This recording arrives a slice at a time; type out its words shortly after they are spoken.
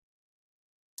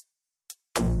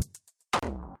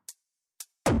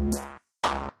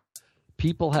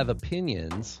People have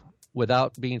opinions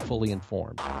without being fully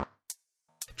informed.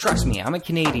 Trust me, I'm a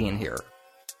Canadian here.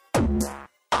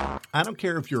 I don't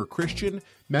care if you're a Christian,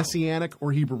 Messianic,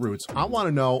 or Hebrew roots. I want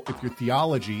to know if your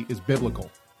theology is biblical.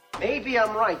 Maybe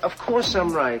I'm right. Of course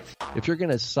I'm right. If you're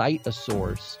going to cite a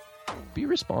source, be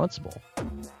responsible.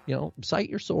 Cite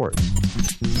your source.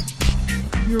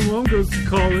 Your mom goes to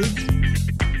college.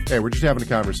 Hey, we're just having a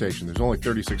conversation. There's only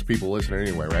 36 people listening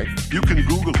anyway, right? You can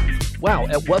Google it. Wow,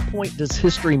 at what point does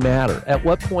history matter? At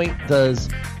what point does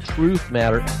truth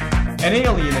matter? An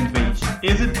alien invasion.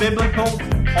 Is it biblical?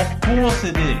 Of course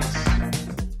it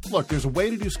is. Look, there's a way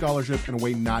to do scholarship and a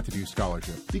way not to do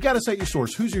scholarship. You got to cite your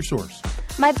source. Who's your source?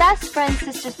 My best friend's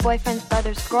sister's boyfriend's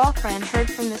brother's girlfriend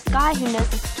heard from this guy who knows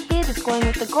his kid is going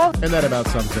with the girl. And that about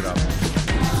sums it up.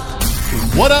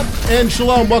 What up, and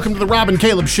shalom. Welcome to the Rob and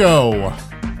Caleb Show.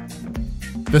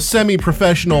 The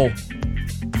semi-professional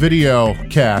video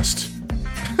cast.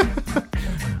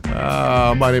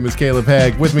 My name is Caleb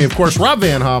Hagg. With me, of course, Rob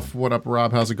Van Hoff. What up,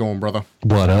 Rob? How's it going, brother?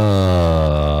 What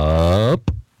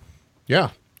up? Yeah.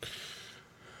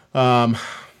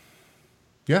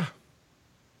 Yeah.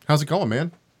 How's it going,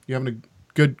 man? You having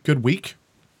a good week?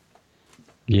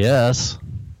 Yes.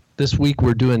 This week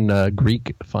we're doing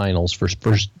Greek finals for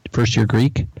first year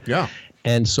Greek. Yeah.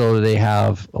 And so they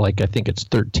have, I think it's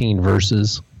 13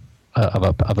 verses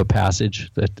of a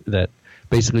passage that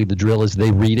basically the drill is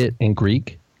they read it in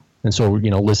Greek. And so,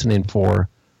 listening for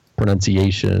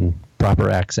pronunciation,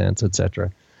 proper accents,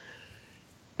 etc.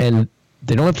 And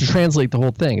they don't have to translate the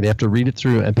whole thing. They have to read it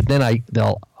through. But then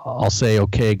I'll say,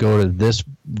 okay, go to this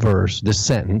verse, this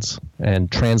sentence,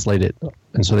 and translate it.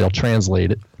 And so they'll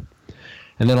translate it.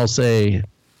 And then I'll say,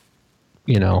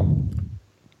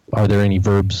 are there any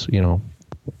verbs,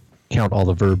 count all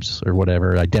the verbs or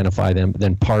whatever, identify them,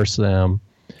 then parse them.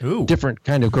 Ooh. Different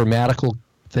kind of grammatical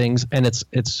things. And it's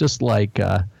just like,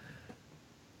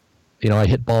 I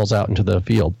hit balls out into the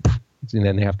field. And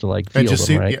then they have to field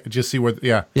them, right? Yeah, just see where,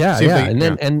 yeah. Yeah. And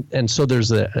then, and so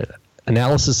there's a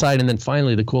analysis side. And then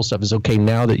finally the cool stuff is, okay,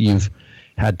 now that you've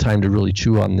had time to really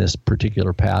chew on this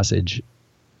particular passage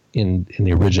in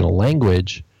the original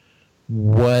language,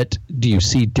 what do you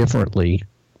see differently,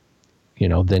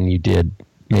 than you did?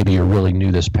 Maybe you really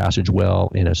knew this passage well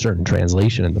in a certain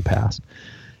translation in the past.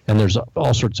 And there's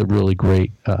all sorts of really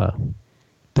great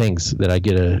things that I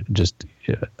get to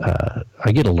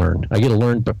learn. I get to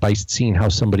learn by seeing how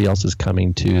somebody else is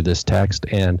coming to this text.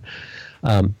 And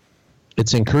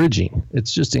it's encouraging.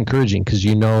 It's just encouraging because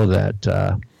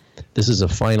that this is a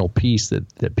final piece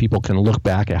that people can look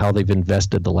back at how they've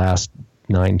invested the last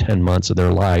 9-10 months of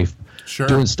their life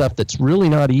doing stuff that's really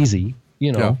not easy,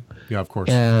 Yeah, of course.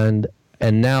 And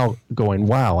now going,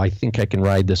 wow, I think I can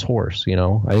ride this horse, I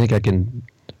think I can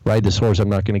ride this horse. I'm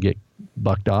not going to get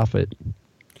bucked off it.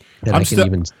 And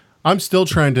I'm still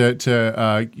trying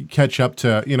to catch up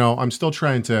to, I'm still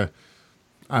trying to,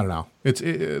 I don't know.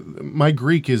 My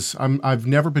Greek is, I've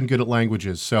never been good at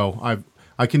languages, so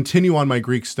I continue on my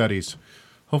Greek studies.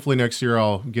 Hopefully next year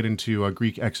I'll get into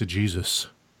Greek exegesis.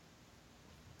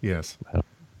 Yes.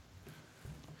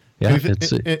 Yeah.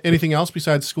 Anything else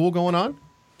besides school going on?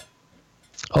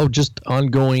 Oh, just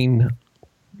ongoing,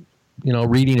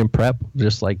 reading and prep,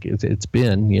 just like it's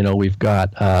been. We've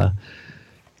got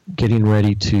getting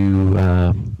ready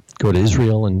to go to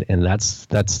Israel, and that's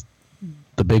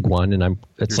the big one. And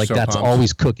that's pumped.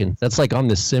 Always cooking. That's like on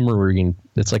the simmering.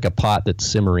 It's like a pot that's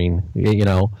simmering,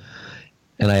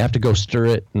 and I have to go stir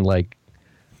it and add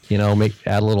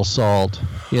a little salt,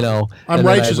 I'm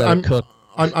righteous.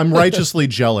 I'm righteously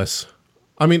jealous.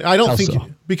 I mean, I don't think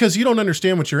because you don't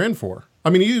understand what you're in for. I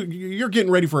mean, you're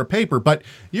getting ready for a paper, but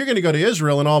you're going to go to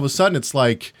Israel, and all of a sudden it's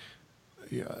like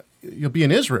you'll be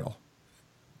in Israel.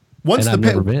 Once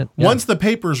the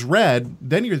paper's read,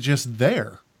 then you're just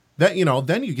there. Then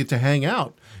you get to hang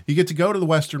out. You get to go to the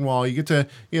Western Wall. You get to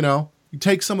you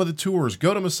take some of the tours.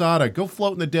 Go to Masada. Go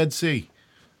float in the Dead Sea.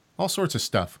 All sorts of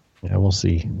stuff. Yeah, we'll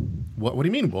see. What do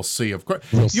you mean we'll see? Of course,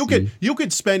 you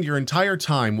could spend your entire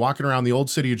time walking around the old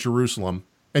city of Jerusalem,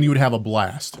 and you would have a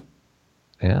blast.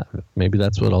 Yeah, maybe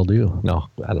that's what I'll do. No,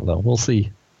 I don't know. We'll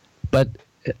see. But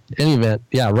in any event,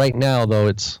 yeah, right now, though,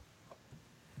 it's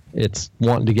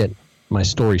wanting to get my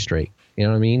story straight. You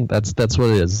know what I mean? That's what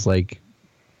it is. It's like,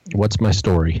 what's my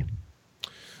story?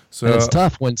 So and it's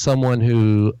tough when someone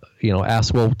who,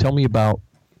 asks, well, tell me about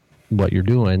what you're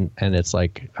doing. And it's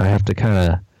like, I have to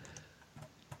kind of,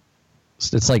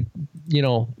 it's like,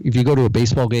 if you go to a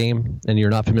baseball game and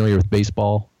you're not familiar with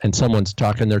baseball and someone's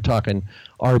talking, they're talking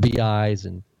RBIs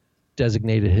and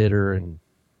designated hitter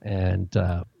and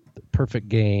perfect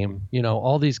game,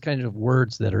 all these kinds of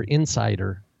words that are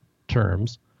insider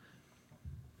terms.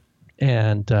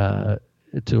 And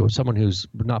to someone who's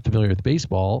not familiar with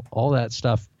baseball, all that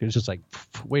stuff is just like,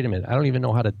 wait a minute, I don't even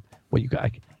know what you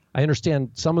guys. I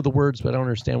understand some of the words, but I don't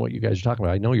understand what you guys are talking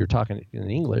about. I know you're talking in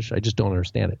English, I just don't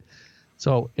understand it.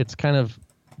 So it's kind of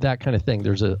that kind of thing.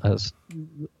 There's a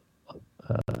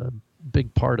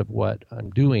big part of what I'm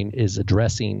doing is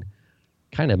addressing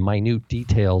kind of minute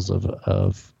details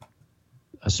of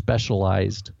a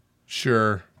specialized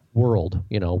world,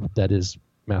 that is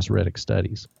Masoretic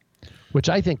studies, which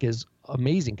I think is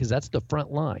amazing because that's the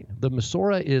front line. The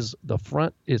Masorah is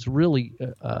really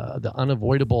the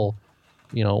unavoidable,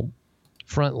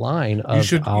 front line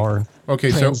of our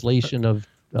translation of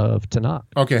Tanakh.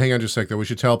 Okay, hang on just a sec. Though we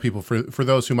should tell people for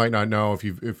those who might not know, if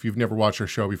you've never watched our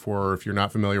show before, or if you're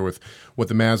not familiar with what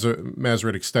the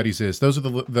Masoretic studies is, those are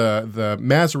the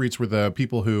Masoretes were the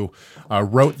people who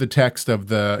wrote the text of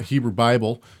the Hebrew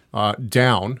Bible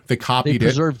down. They copied it. They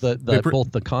preserved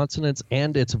both the consonants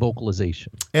and its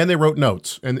vocalization. And they wrote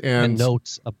notes and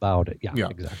notes about it. Yeah,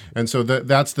 exactly. And so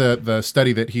that's the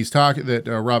study that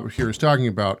Robert here is talking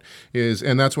about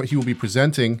and that's what he will be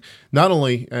presenting not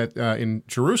only in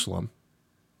Jerusalem,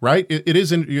 right? It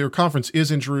is your conference is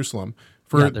in Jerusalem.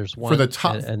 There's one for the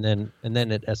top, and then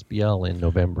at SBL in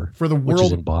November for the world, which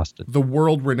is in Boston. The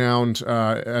world-renowned,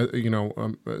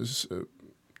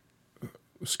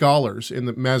 scholars in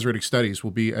the Masoretic studies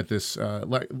will be at this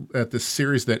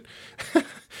series that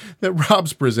that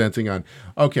Rob's presenting on.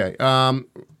 Okay. Yeah,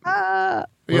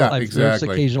 exactly. There's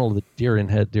occasional deer in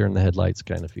the headlights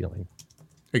kind of feeling.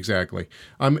 Exactly.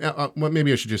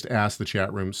 Maybe I should just ask the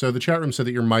chat room. So the chat room said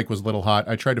that your mic was a little hot.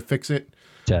 I tried to fix it.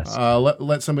 Test.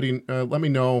 Let somebody let me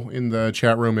know in the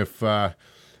chat room if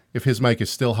his mic is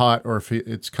still hot or if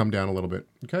it's come down a little bit.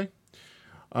 Okay.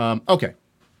 Okay.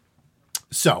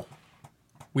 So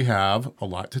we have a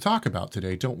lot to talk about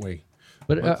today, don't we?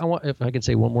 But I want, if I could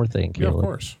say one more thing, Caleb. Yeah, of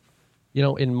course. In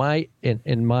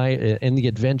the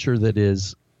adventure that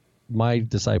is my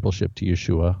discipleship to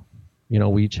Yeshua,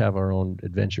 we each have our own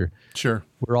adventure. Sure.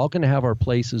 We're all going to have our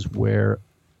places where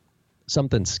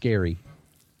something's scary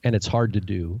and it's hard to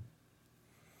do.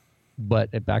 But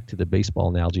back to the baseball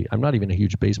analogy, I'm not even a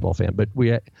huge baseball fan, but we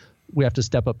have to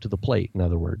step up to the plate, in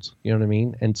other words. You know what I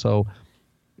mean? And so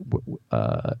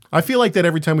I feel like that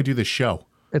every time we do this show.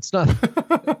 It's not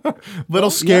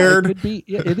little scared. Yeah, it could be.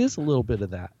 Yeah, it is a little bit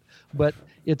of that, but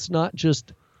it's not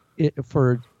just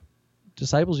for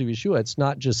disciples of Yeshua. It's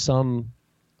not just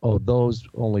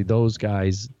only those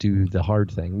guys do the hard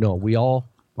thing. No, we all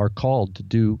are called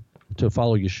to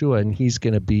follow Yeshua, and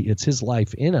it's his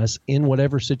life in us in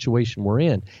whatever situation we're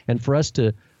in. And for us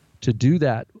to do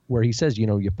that, where he says,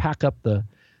 you pack up the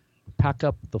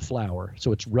flour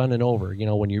so it's running over,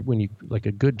 when you like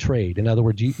a good trade. In other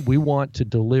words, we want to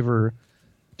deliver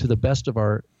to the best of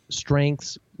our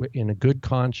strengths in a good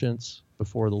conscience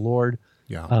before the Lord.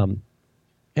 Yeah.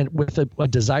 And with a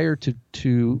desire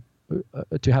to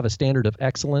have a standard of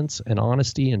excellence and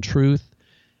honesty and truth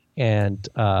and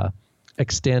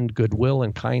extend goodwill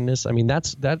and kindness. I mean,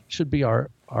 that should be our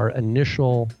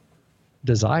initial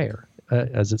desire,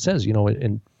 as it says,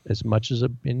 in as much as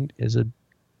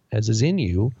is in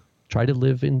you, try to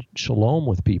live in shalom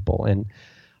with people. And,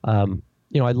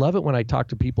 I love it when I talk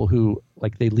to people who,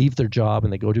 like, they leave their job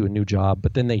and they go to a new job,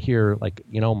 but then they hear, like,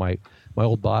 my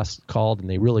old boss called and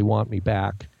they really want me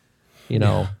back.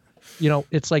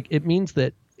 It's like, it means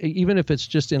that even if it's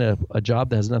just in a job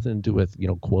that has nothing to do with,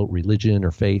 quote, religion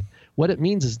or faith, what it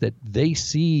means is that they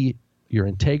see your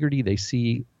integrity, they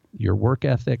see your work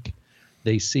ethic,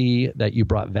 they see that you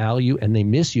brought value, and they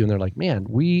miss you, and they're like, man,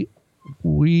 we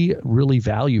really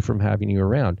value from having you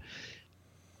around.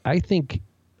 I think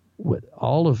what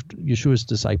all of Yeshua's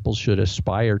disciples should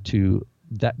aspire to,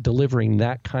 that delivering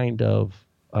that kind of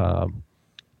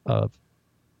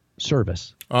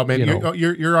service. Oh man,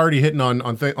 you're already hitting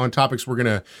on topics we're going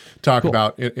to talk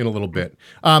about in a little bit.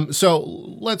 So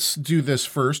let's do this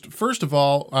first. First of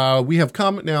all, we have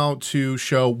come now to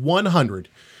show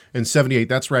 178.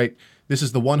 That's right. This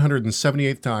is the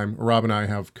 178th time Rob and I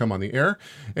have come on the air.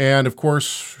 And of course,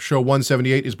 show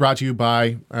 178 is brought to you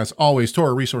by, as always,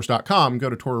 TorahResource.com. Go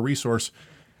to Torah Resource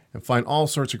and find all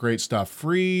sorts of great stuff.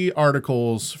 Free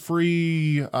articles,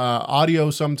 free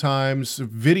audio sometimes,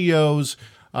 videos.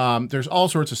 There's all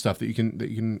sorts of stuff that you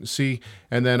can see.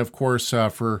 And then, of course,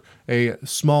 for a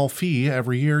small fee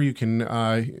every year, you can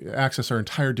access our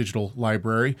entire digital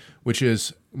library, which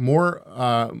is more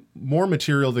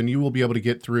material than you will be able to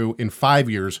get through in 5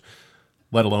 years,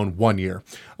 let alone 1 year.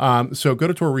 So go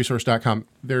to TorahResource.com.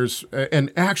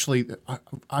 And actually,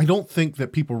 I don't think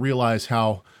that people realize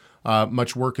how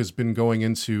much work has been going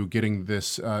into getting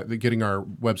getting our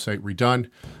website redone,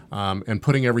 and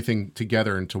putting everything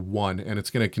together into one. And it's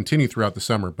going to continue throughout the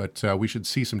summer, but we should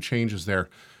see some changes there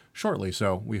shortly.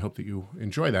 So we hope that you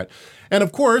enjoy that. And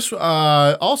of course,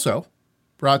 also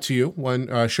brought to you,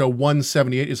 show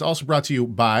 178 is also brought to you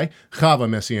by Chava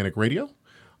Messianic Radio.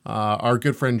 Our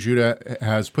good friend Judah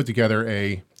has put together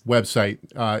a website.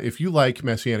 If you like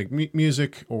Messianic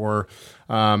music or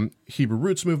Hebrew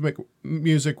Roots movement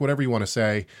music, whatever you want to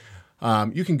say,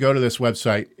 you can go to this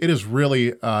website. It is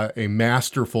really a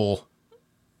masterful.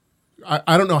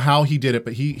 I don't know how he did it,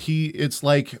 but it's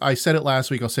like, I said it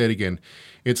last week, I'll say it again.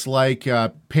 It's like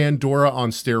Pandora on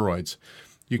steroids.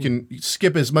 You can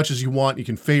skip as much as you want. You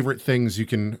can favorite things. You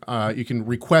can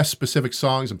request specific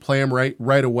songs and play them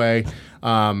right away.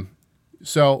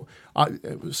 So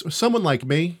someone like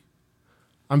me,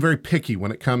 I'm very picky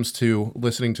when it comes to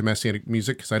listening to Messianic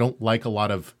music because I don't like a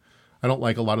lot of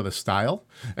the style.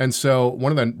 And so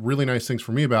one of the really nice things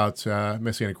for me about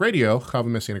Messianic Radio, Chava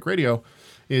Messianic Radio,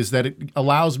 is that it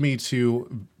allows me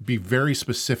to be very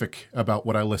specific about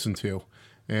what I listen to.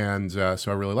 And so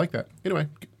I really like that. Anyway,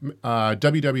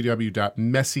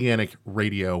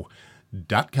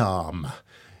 www.messianicradio.com.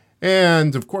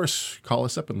 And, of course, call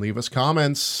us up and leave us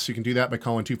comments. You can do that by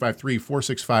calling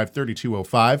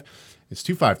 253-465-3205. It's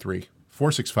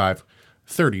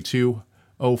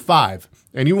 253-465-3205.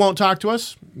 And you won't talk to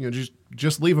us.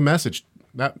 Just leave a message.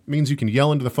 That means you can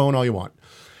yell into the phone all you want.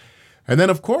 And then,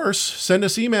 of course, send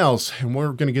us emails. And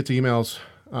we're going to get to emails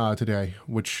today,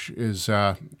 which is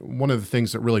one of the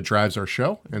things that really drives our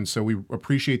show. And so we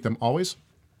appreciate them always.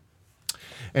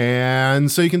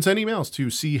 And so you can send emails to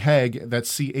chegg,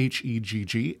 that's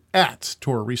CHEGG, at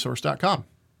TorahResource.com.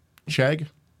 Chegg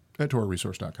at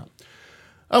TorahResource.com.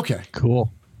 Okay. Cool.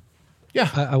 Yeah.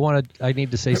 I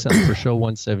need to say something for show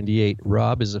 178.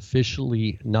 Rob is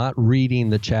officially not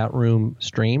reading the chat room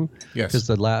stream. Yes. Because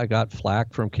I got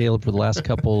flack from Caleb for the last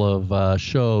couple of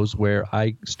shows where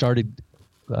I started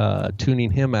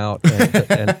tuning him out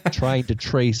and trying to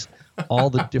trace all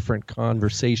the different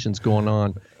conversations going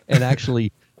on and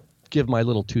actually give my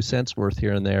little 2 cents worth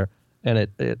here and there, and it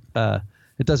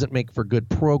doesn't make for good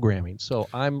programming. So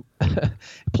I'm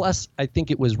plus I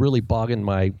think it was really bogging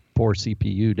my poor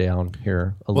CPU down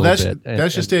here a little bit.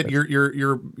 That's just it.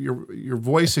 Your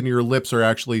voice and your lips are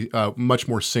actually much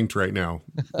more synced right now.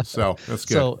 So that's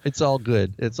good. So it's all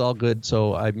good. It's all good.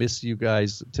 So I miss you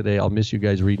guys today. I'll miss you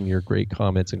guys reading your great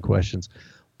comments and questions,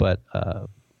 but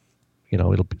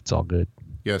it's all good.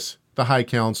 Yes, the High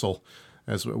Council,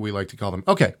 as we like to call them.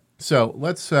 Okay. So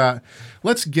let's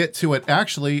get to it.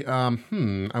 Actually, I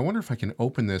wonder if I can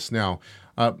open this now.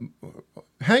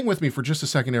 Hang with me for just a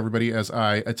second, everybody, as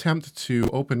I attempt to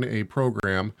open a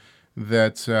program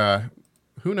that,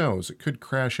 who knows, it could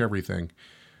crash everything.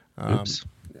 Oops.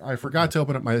 I forgot to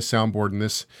open up my soundboard in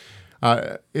this.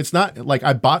 It's not like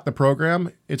I bought the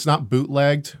program. It's not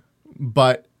bootlegged,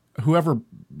 but whoever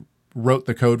wrote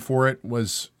the code for it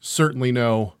was certainly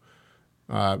no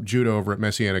Judah over at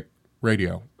Messianic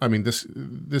Radio. I mean, this,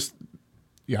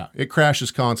 it crashes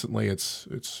constantly.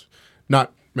 It's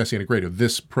not Messianic Radio,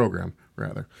 this program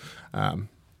rather. Okay.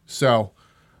 So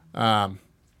it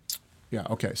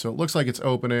looks like it's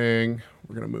opening.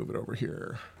 We're going to move it over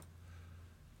here.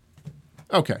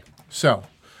 Okay. So,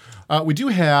 we do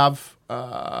have,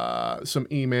 some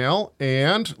email,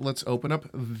 and let's open up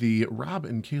the Rob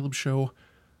and Caleb Show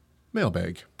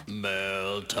mailbag.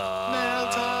 Mail time. Mail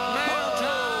time. Mail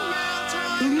time. Mail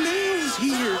time. The mail's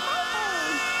here.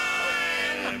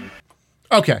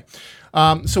 Okay.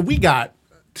 So we got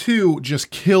 2 just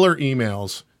killer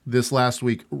emails this last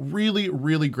week. Really,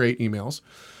 really great emails.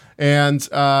 And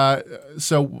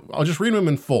so I'll just read them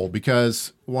in full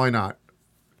because why not?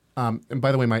 And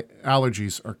by the way, my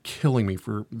allergies are killing me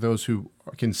for those who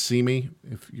can see me.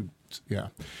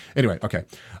 Anyway, okay.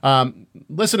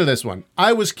 Listen to this one.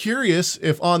 I was curious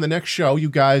if on the next show you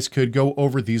guys could go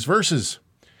over these verses.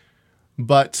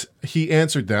 But he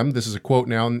answered them. This is a quote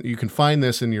now. And you can find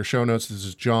this in your show notes. This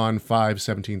is John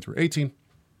 5:17 through 18.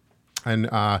 And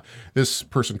this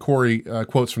person, Corey,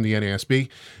 quotes from the NASB.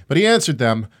 But he answered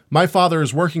them, "My Father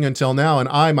is working until now, and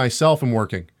I myself am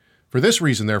working. For this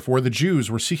reason, therefore, the Jews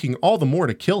were seeking all the more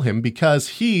to kill him, because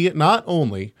he not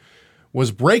only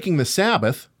was breaking the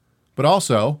Sabbath, but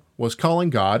also was calling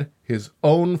God his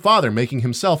own Father, making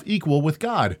himself equal with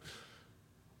God."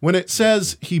 When it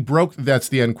says he broke, that's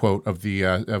the end quote of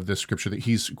the scripture that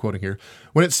he's quoting here.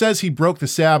 When it says he broke the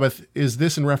Sabbath, is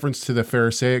this in reference to the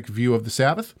Pharisaic view of the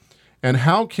Sabbath? And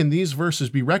how can these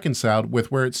verses be reconciled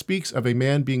with where it speaks of a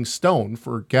man being stoned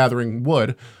for gathering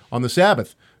wood on the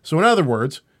Sabbath? So in other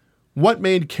words, What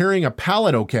made carrying a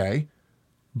pallet okay,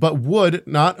 but wood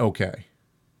not okay?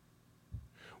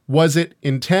 Was it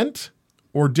intent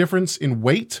or difference in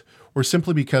weight, or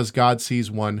simply because God sees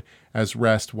one as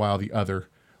rest while the other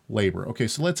labor? Okay,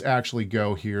 so let's actually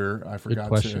go here. I forgot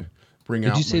to bring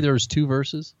out. Did you say there was 2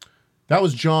 verses? That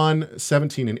was John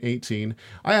 17 and 18.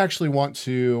 I actually want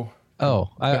to... Oh,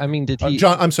 I mean, did he...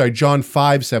 John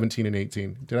 5, 17 and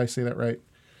 18. Did I say that right?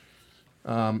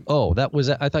 That was...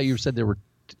 I thought you said there were...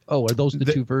 Oh, are those the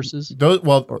 2 verses? No.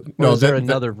 Is there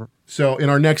another... So in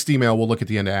our next email, we'll look at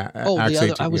the end of Acts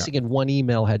 18. I was thinking one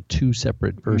email had 2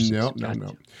 separate verses.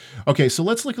 No. Okay, so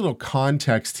let's look at a little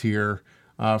context here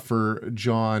for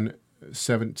John 5,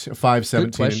 17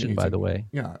 Good question, and 18. by the way.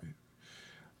 Yeah.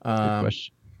 Good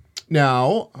question.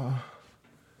 Now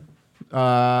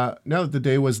that the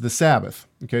day was the Sabbath.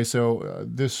 Okay, so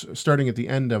this starting at the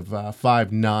end of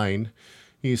 5:9,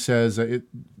 he says it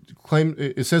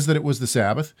says that it was the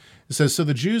Sabbath. It says, so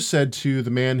the Jews said to the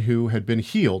man who had been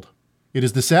healed, "It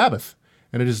is the Sabbath,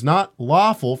 and it is not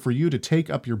lawful for you to take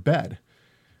up your bed."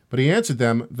 But he answered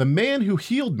them, "The man who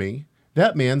healed me,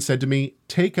 that man said to me,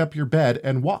 'Take up your bed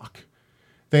and walk.'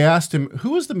 They asked him,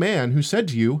 'Who is the man who said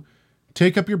to you,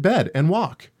 'Take up your bed and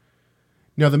walk'?"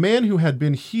 Now the man who had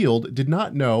been healed did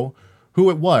not know who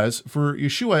it was, for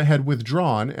Yeshua had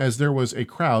withdrawn, as there was a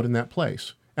crowd in that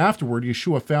place. Afterward,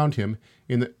 Yeshua found him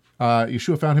in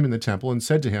the temple and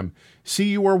said to him,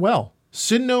 "See, you are well.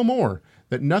 Sin no more,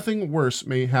 that nothing worse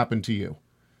may happen to you."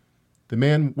 The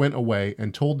man went away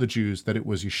and told the Jews that it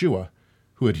was Yeshua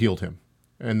who had healed him.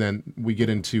 And then we get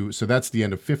into, so that's the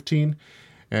end of 15.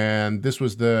 And this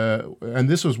was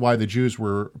why the Jews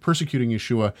were persecuting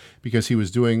Yeshua, because he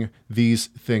was doing these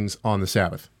things on the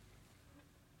Sabbath.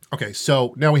 Okay,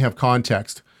 so now we have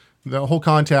context. The whole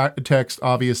context,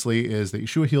 obviously, is that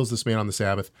Yeshua heals this man on the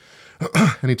Sabbath,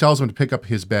 and he tells him to pick up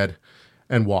his bed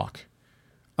and walk.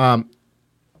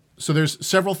 So there's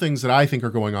several things that I think are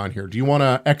going on here. Do you want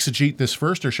to exegete this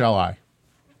first, or shall I?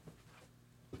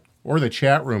 Or the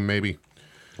chat room, maybe.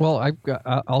 Well,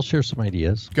 I'll share some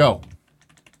ideas. Go.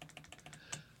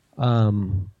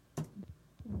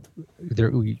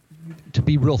 To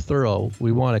be real thorough,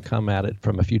 we want to come at it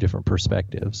from a few different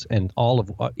perspectives, and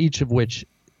each of which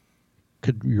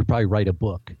you probably write a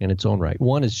book in its own right.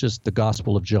 One is just the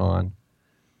Gospel of John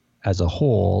as a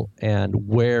whole, and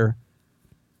where,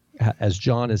 as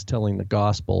John is telling the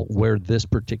gospel, where this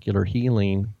particular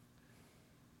healing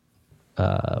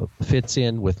fits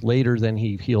in with later. Then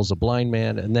he heals a blind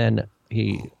man, and then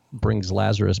he raises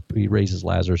Lazarus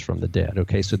from the dead.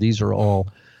 Okay, so these are all,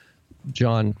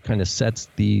 John kind of sets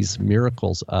these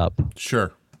miracles up.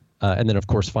 Sure. And then, of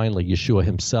course, finally, Yeshua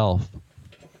himself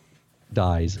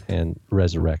dies and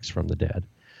resurrects from the dead.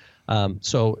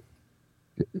 So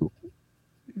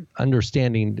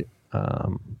understanding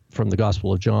from the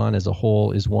Gospel of John as a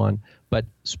whole is one, but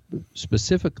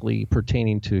specifically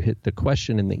pertaining to the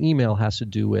question in the email has to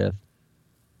do with,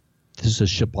 this is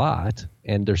Shabbat,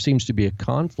 and there seems to be a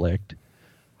conflict.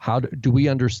 How do we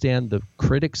understand the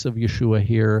critics of Yeshua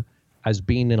here as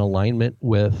being in alignment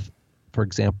with, for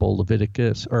example,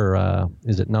 Leviticus, or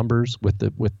is it Numbers,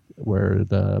 where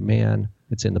the man,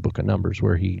 it's in the book of Numbers,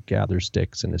 where he gathers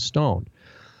sticks and is stoned.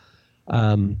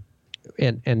 And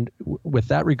with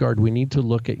that regard, we need to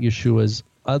look at Yeshua's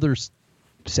other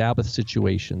Sabbath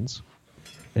situations,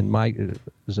 and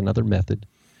there's another method,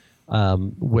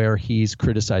 where he's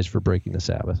criticized for breaking the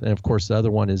Sabbath. And of course, the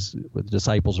other one is the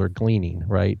disciples are gleaning,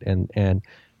 right? And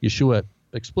Yeshua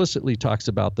explicitly talks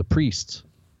about the priests.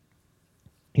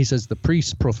 He says the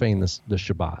priests profane the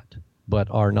Shabbat, but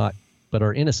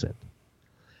are innocent.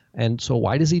 And so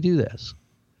why does he do this?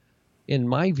 In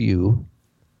my view,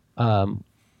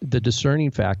 the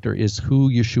discerning factor is who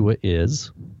Yeshua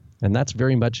is, and that's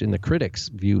very much in the critics'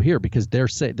 view here, because they're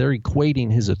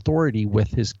equating his authority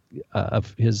with his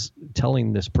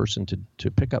telling this person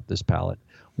to pick up this pallet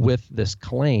with this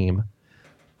claim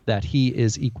that he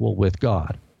is equal with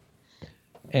God.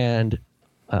 And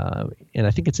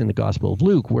I think it's in the Gospel of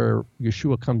Luke where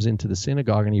Yeshua comes into the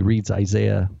synagogue and he reads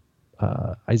Isaiah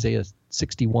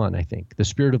 61, I think. The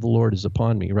Spirit of the Lord is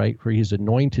upon me, right? For he has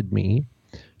anointed me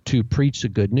to preach the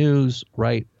good news,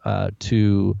 right?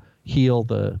 To heal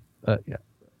the,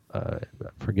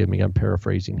 forgive me, I'm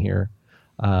paraphrasing here,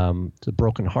 the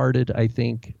brokenhearted, I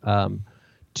think,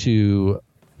 to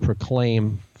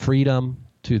proclaim freedom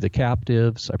to the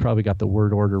captives. I probably got the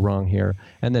word order wrong here.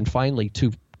 And then finally,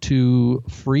 to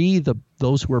free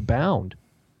those who are bound.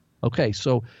 Okay,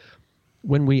 so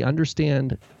when we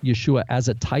understand Yeshua as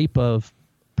a type of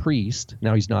priest,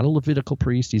 now he's not a Levitical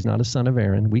priest, he's not a son of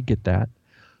Aaron, we get that,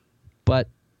 but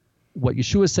what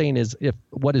Yeshua is saying is, if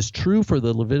what is true for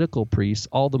the Levitical priests,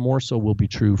 all the more so will be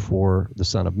true for the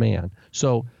Son of Man.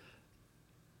 So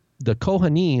the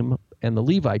Kohanim and the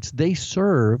Levites, they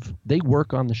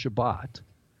work on the Shabbat,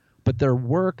 but their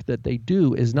work that they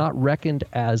do is not reckoned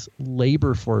as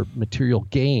labor for material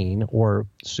gain or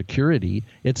security.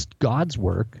 It's God's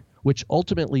work, which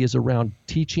ultimately is around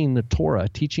teaching the Torah,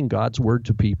 teaching God's word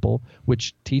to people,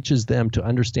 which teaches them to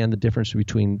understand the difference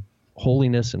between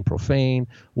holiness and profane,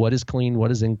 what is clean,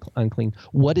 what is unclean,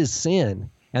 what is sin,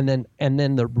 and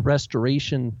then the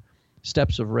restoration,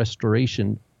 steps of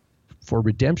restoration for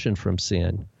redemption from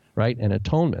sin, right, and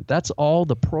atonement. That's all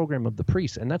the program of the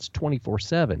priest, and that's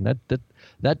 24/7.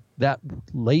 That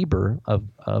labor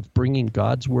of bringing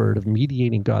God's word, of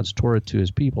mediating God's Torah to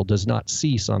his people, does not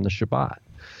cease on the Shabbat.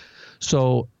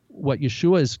 So what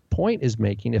Yeshua's point is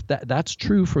making, if that's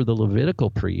true for the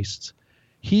Levitical priests,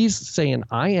 he's saying,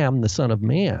 I am the Son of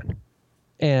Man,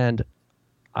 and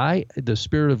the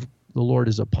Spirit of the Lord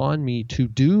is upon me to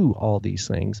do all these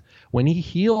things. When he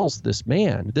heals this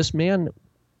man,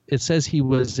 it says he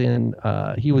was in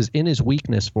his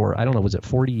weakness for, I don't know, was it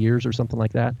 40 years or something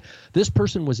like that? This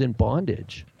person was in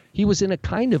bondage. He was in a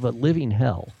kind of a living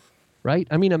hell, right?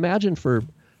 I mean, imagine for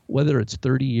whether it's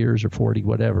 30 years or 40,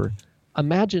 whatever.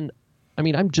 Imagine, I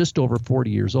mean, I'm just over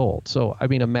 40 years old. So, I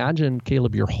mean, imagine,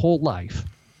 Caleb, your whole life,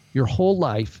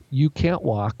 you can't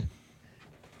walk,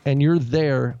 and you're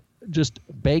there just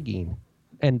begging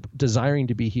and desiring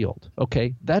to be healed.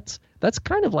 Okay, that's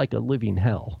kind of like a living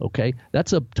hell. Okay,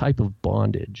 that's a type of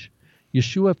bondage.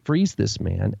 Yeshua frees this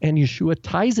man, and Yeshua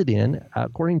ties it in,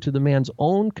 according to the man's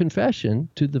own confession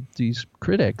to these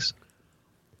critics.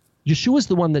 Yeshua's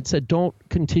the one that said, "Don't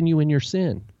continue in your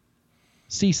sin.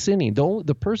 Cease sinning."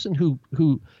 The person who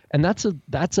and that's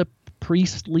a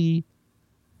priestly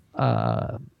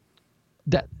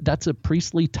that's a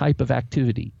priestly type of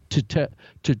activity to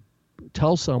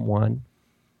tell someone,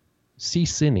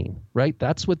 cease sinning, right?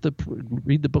 That's what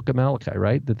read the book of Malachi,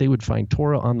 right? That they would find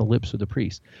Torah on the lips of the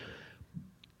priest.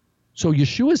 So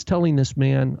Yeshua is telling this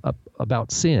man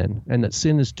about sin, and that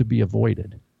sin is to be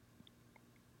avoided.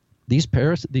 These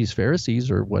Pharisees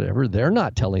or whatever, they're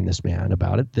not telling this man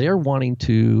about it. They're wanting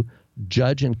to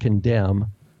judge and condemn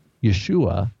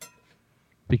Yeshua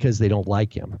because they don't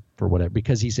like him for whatever,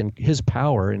 because he's in his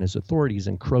power and his authority is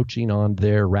encroaching on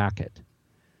their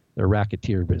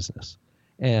racketeer business.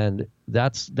 And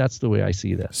that's the way I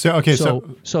see this. So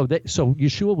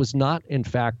Yeshua was not in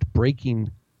fact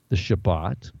breaking the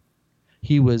Shabbat.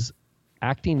 He was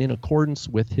acting in accordance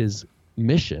with his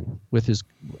mission, with his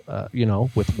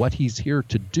with what he's here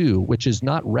to do, which is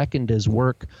not reckoned as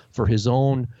work for his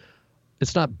own.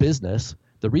 It's not business.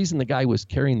 The reason the guy was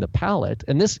carrying the pallet,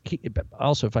 and this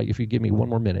also, if you give me one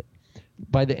more minute,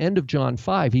 by the end of John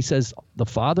 5, he says the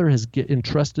Father has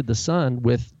entrusted the Son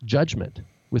with judgment,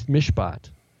 with mishpat,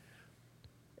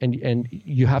 and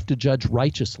you have to judge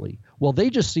righteously. Well, they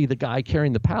just see the guy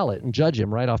carrying the pallet and judge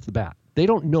him right off the bat. They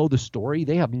don't know the story.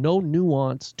 They have no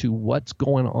nuance to what's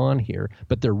going on here,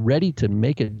 but they're ready to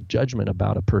make a judgment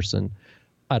about a person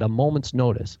at a moment's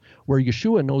notice. Where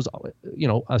Yeshua knows,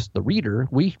 us, the reader,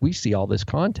 we see all this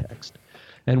context,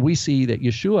 and we see that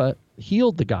Yeshua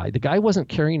healed the guy. The guy wasn't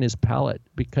carrying his pallet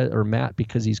mat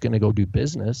because he's going to go do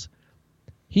business.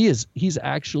 He's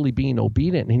actually being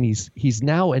obedient, and he's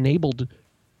now enabled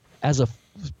as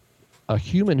a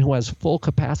human who has full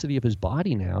capacity of his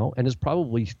body now, and is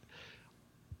probably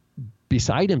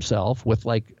beside himself with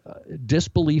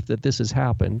disbelief that this has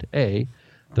happened.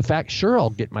 The fact, sure, I'll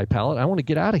get my pallet. I want to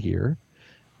get out of here.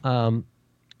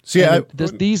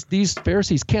 These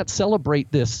Pharisees can't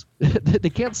celebrate this. They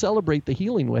can't celebrate the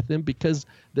healing with him because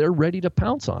they're ready to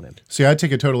pounce on him. See, I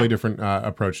take a totally different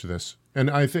approach to this, and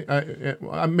I think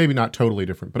maybe not totally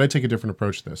different, but I take a different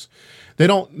approach to this. They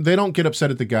don't get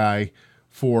upset at the guy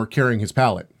for carrying his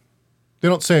pallet. They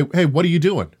don't say, "Hey, what are you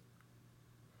doing?"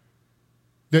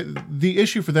 The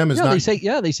issue for them is not.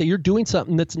 They say you're doing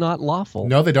something that's not lawful.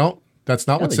 No, they don't. That's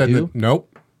not what's said.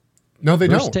 Nope. No, they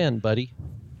don't. Verse 10, buddy.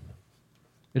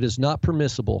 It is not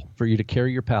permissible for you to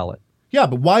carry your pallet. Yeah,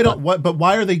 but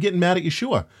why are they getting mad at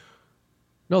Yeshua?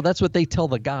 No, that's what they tell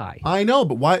the guy. I know,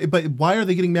 but why are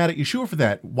they getting mad at Yeshua for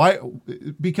that? Why?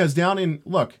 Because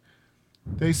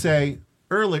they say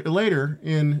later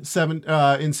in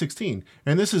 16,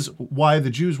 and this is why the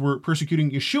Jews were persecuting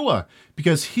Yeshua,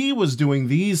 because he was doing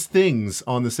these things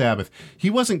on the Sabbath. He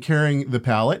wasn't carrying the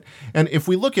pallet. And if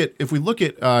we look at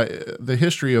the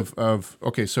history of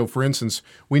so for instance,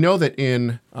 we know that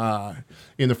in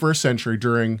the first century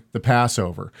during the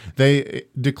Passover, they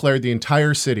declared the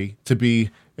entire city to be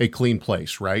a clean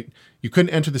place, right? You couldn't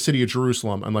enter the city of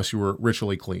Jerusalem unless you were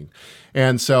ritually clean.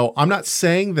 And so I'm not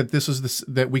saying that this is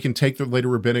that we can take the later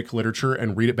rabbinic literature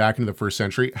and read it back into the first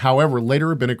century. However, later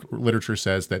rabbinic literature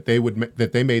says that they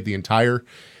made the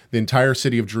entire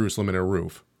city of Jerusalem an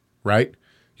eruv, right?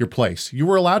 Your place. You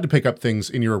were allowed to pick up things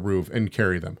in your eruv and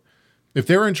carry them. If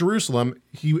they were in Jerusalem,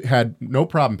 he had no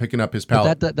problem picking up his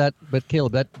pallet. But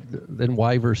Caleb, then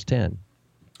why verse 10?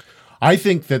 I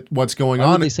think that what's going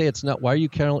on. They say it's not. Why are you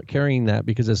carrying that?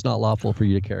 Because it's not lawful for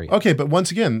you to carry it. Okay, but once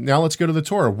again, now let's go to the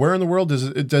Torah. Where in the world does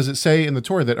it say in the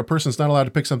Torah that a person's not allowed to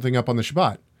pick something up on the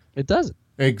Shabbat? It doesn't.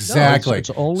 Exactly. No,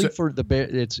 it's only for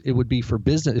the. It would be for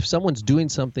business. If someone's doing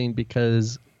something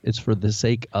because it's for the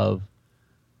sake of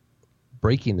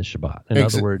breaking the Shabbat. In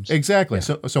other words, exactly.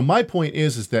 Yeah. So my point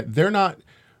is that they're not.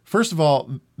 First of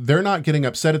all, they're not getting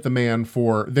upset at the man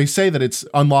for. They say that it's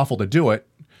unlawful to do it.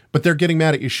 But they're getting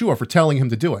mad at Yeshua for telling him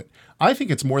to do it. I think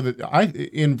it's more that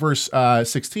in verse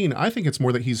 16. I think it's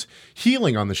more that he's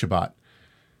healing on the Shabbat.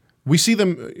 We see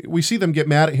them get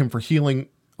mad at him for healing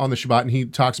on the Shabbat, and he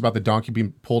talks about the donkey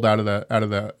being pulled out of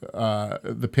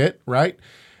the pit, right?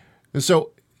 And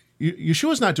so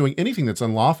Yeshua's not doing anything that's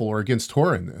unlawful or against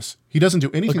Torah in this. He doesn't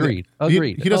do anything.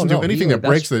 Agreed. He doesn't do anything that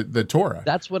breaks the Torah.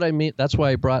 That's what I mean. That's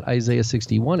why I brought Isaiah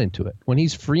 61 into it. When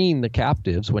he's freeing the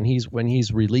captives, when he's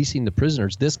releasing the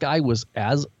prisoners, this guy was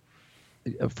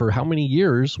for how many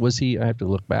years was he? I have to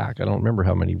look back. I don't remember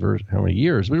how many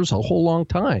years, but it was a whole long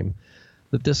time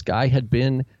that this guy had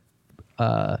been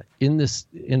in this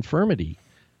infirmity.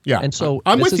 Yeah, and so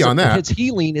I'm with you on that. His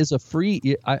healing is a free.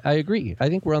 I agree. I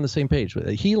think we're on the same page.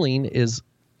 Healing is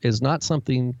not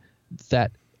something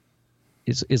that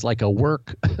is like a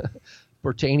work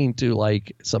pertaining to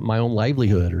like my own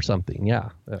livelihood or something. Yeah.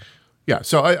 Yeah.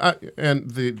 So I and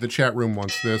the chat room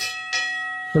wants this.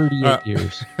 38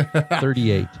 years.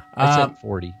 38. I said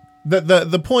 40.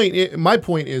 The point. My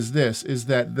point is this: is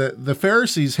that the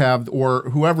Pharisees have, or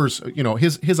whoever's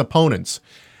his opponents,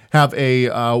 have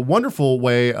a wonderful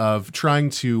way of trying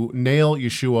to nail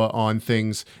Yeshua on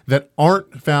things that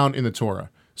aren't found in the Torah.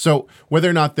 So whether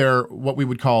or not they're what we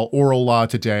would call oral law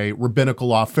today, rabbinical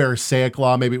law, Pharisaic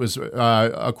law, maybe it was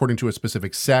according to a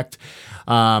specific sect.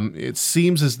 It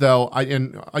seems as though,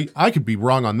 I could be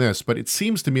wrong on this, but it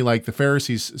seems to me like the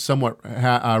Pharisees somewhat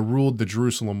ruled the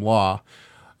Jerusalem law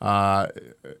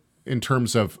in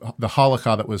terms of the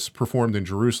halakha that was performed in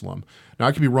Jerusalem. Now,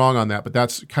 I could be wrong on that, but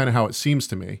that's kind of how it seems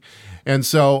to me. And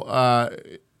so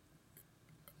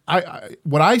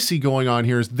what I see going on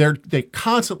here is they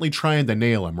constantly trying to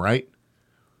nail him, right?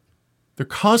 They're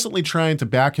constantly trying to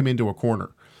back him into a corner.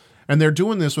 And they're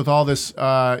doing this with all this,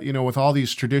 with all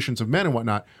these traditions of men and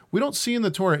whatnot. We don't see in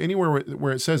the Torah anywhere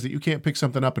where it says that you can't pick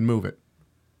something up and move it.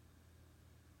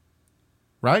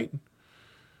 Right?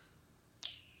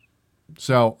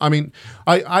 So, I mean,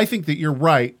 I think that you're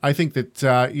right. I think that,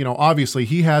 obviously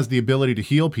he has the ability to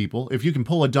heal people. If you can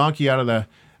pull a donkey out of a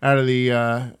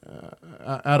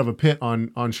pit on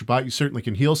Shabbat, you certainly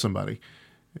can heal somebody.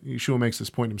 Yeshua makes this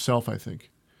point himself, I think.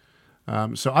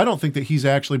 So I don't think that he's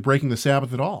actually breaking the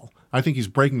Sabbath at all. I think he's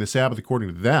breaking the Sabbath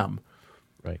according to them.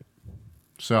 Right.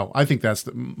 So I think that's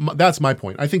my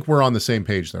point. I think we're on the same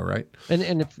page, though, right?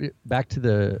 And if back to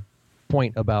the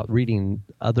point about reading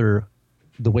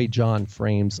the way John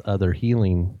frames other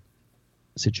healing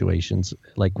situations,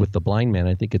 like with the blind man,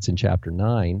 I think it's in chapter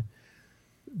 9.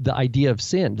 The idea of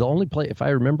sin, the only place, if I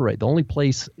remember right, the only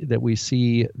place that we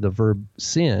see the verb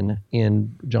sin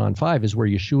in John 5 is where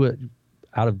Yeshua,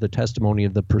 out of the testimony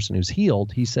of the person who's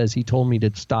healed, he says he told me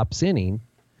to stop sinning.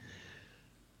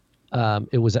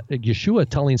 It was Yeshua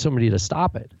telling somebody to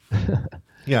stop it.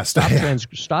 Yeah,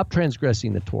 stop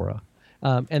transgressing the Torah.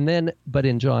 But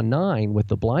in John 9 with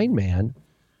the blind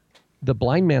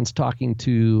man's talking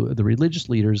to the religious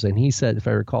leaders, and he said, if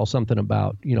I recall, something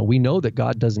about, we know that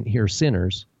God doesn't hear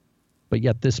sinners, but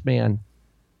yet this man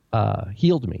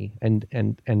healed me,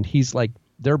 and he's like,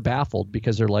 they're baffled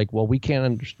because they're like, well, we can't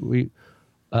understand.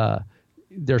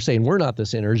 They're saying we're not the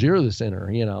sinners, you're the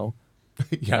sinner, Yeah,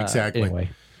 exactly. Anyway.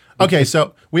 Okay,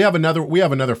 so we have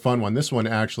another fun one. This one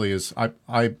actually is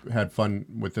I had fun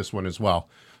with this one as well.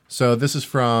 So this is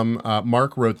from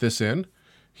Mark wrote this in.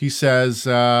 He says,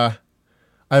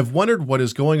 I've wondered what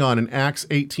is going on in Acts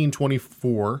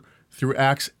 18:24 through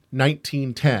Acts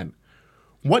 19:10.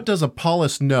 What does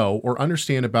Apollos know or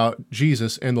understand about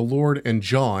Jesus and the Lord and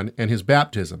John and his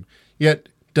baptism, yet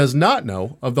does not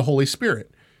know of the Holy Spirit,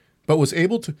 but was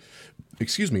able to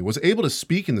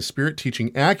speak in the Spirit,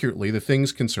 teaching accurately the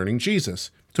things concerning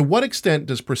Jesus? To what extent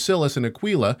does Priscilla and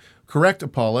Aquila correct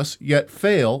Apollos, yet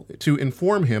fail to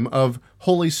inform him of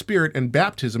Holy Spirit and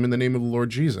baptism in the name of the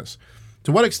Lord Jesus?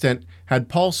 To what extent had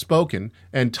Paul spoken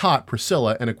and taught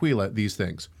Priscilla and Aquila these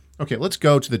things? Okay, let's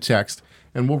go to the text,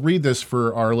 and we'll read this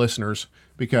for our listeners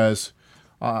because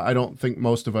I don't think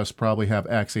most of us probably have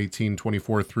Acts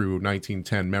 18:24 through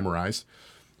 19:10 memorized.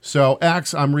 So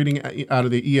Acts, I'm reading out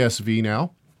of the ESV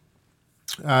now.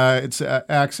 It's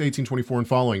Acts 18:24 and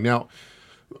following. Now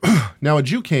a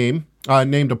Jew came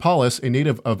named Apollos, a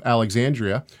native of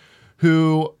Alexandria,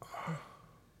 came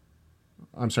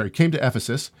to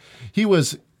Ephesus. He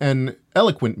was an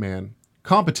eloquent man,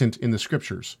 competent in the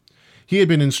scriptures. He had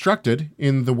been instructed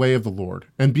in the way of the Lord,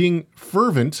 and being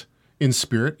fervent in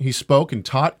spirit, he spoke and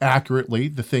taught accurately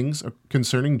the things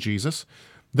concerning Jesus,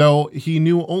 though he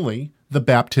knew only the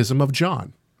baptism of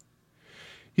John.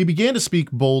 He began to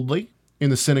speak boldly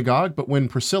in the synagogue, but when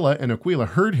Priscilla and Aquila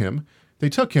heard him, they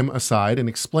took him aside and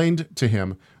explained to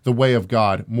him the way of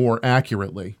God more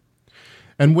accurately.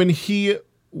 And when he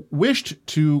wished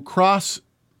to cross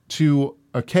to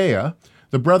Achaia,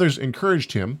 the brothers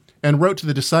encouraged him and wrote to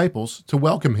the disciples to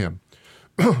welcome him.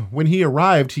 When he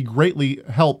arrived, he greatly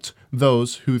helped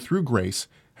those who through grace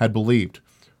had believed,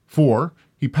 for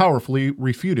he powerfully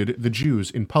refuted the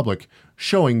Jews in public,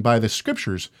 showing by the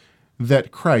scriptures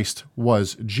that Christ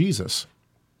was Jesus.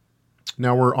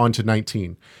 Now we're on to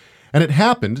 19. And it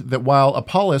happened that while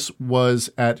Apollos was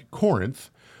at Corinth,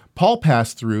 Paul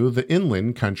passed through the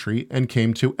inland country and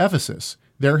came to Ephesus.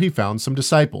 There he found some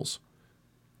disciples.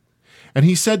 And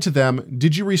he said to them,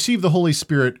 "Did you receive the Holy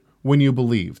Spirit when you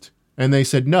believed?" And they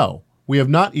said, "No, we have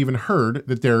not even heard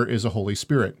that there is a Holy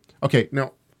Spirit." Okay,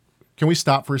 now, can we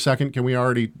stop for a second? Can we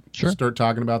already start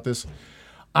talking about this?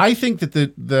 I think that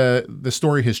the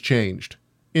story has changed.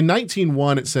 In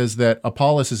 19:1, it says that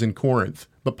Apollos is in Corinth,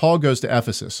 but Paul goes to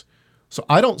Ephesus. So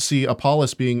I don't see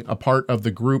Apollos being a part of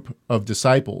the group of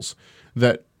disciples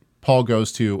that Paul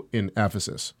goes to in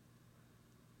Ephesus.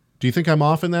 Do you think I'm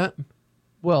off in that?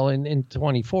 Well, in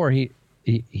 24,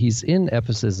 he's in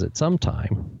Ephesus at some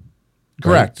time.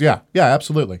 Correct. Right? Yeah,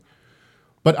 absolutely.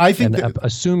 But I think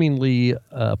assumingly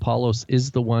Apollos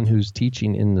is the one who's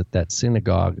teaching in that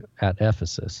synagogue at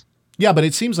Ephesus. Yeah, but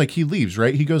it seems like he leaves,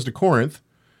 right? He goes to Corinth.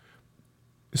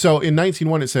 So in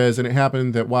 19:1 it says, and it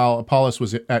happened that while Apollos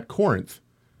was at Corinth,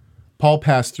 Paul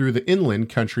passed through the inland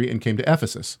country and came to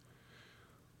Ephesus.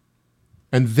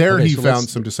 And there he found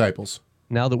some disciples.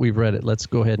 Now that we've read it, let's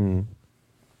go ahead and...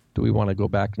 Do we want to go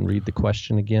back and read the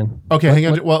question again? Okay, hang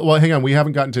on. Well, hang on. We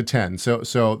haven't gotten to 10.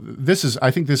 So this is,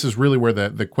 I think this is really where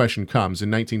the question comes in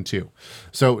 19:2.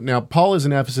 So now Paul is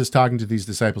in Ephesus talking to these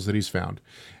disciples that he's found.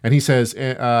 And he says,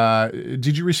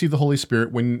 "Did you receive the Holy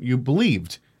Spirit when you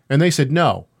believed?" And they said,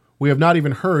 "No, we have not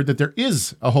even heard that there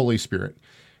is a Holy Spirit."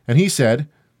 And he said,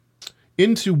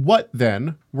 "Into what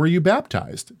then were you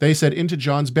baptized?" They said, "Into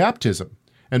John's baptism."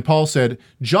 And Paul said,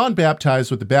 "John baptized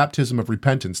with the baptism of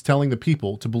repentance, telling the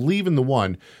people to believe in the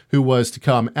one who was to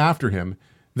come after him,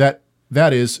 that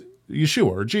is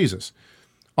Yeshua, or Jesus.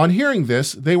 On hearing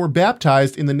this, they were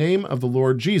baptized in the name of the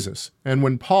Lord Jesus. And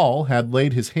when Paul had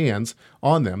laid his hands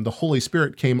on them, the Holy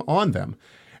Spirit came on them,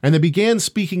 and they began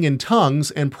speaking in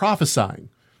tongues and prophesying.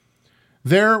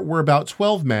 There were about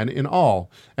 12 men in all,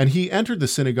 and he entered the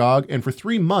synagogue and for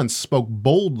 3 months spoke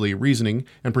boldly, reasoning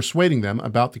and persuading them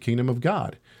about the kingdom of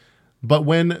God. But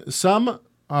when some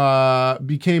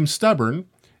became stubborn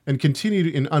and continued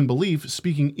in unbelief,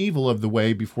 speaking evil of the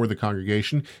way before the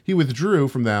congregation, he withdrew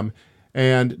from them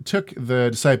and took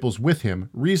the disciples with him,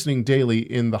 reasoning daily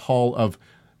in the hall of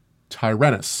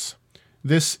Tyrannus.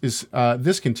 This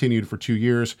continued for 2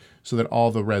 years, so that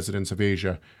all the residents of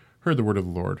Asia heard the word of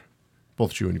the Lord,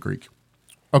 both Jew and Greek.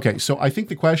 Okay, so I think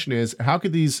the question is, how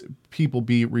could these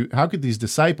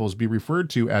disciples be referred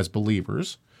to as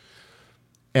believers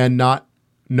and not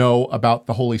know about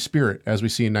the Holy Spirit, as we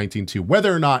see in 19:2?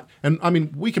 Whether or not, and I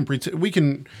mean, we could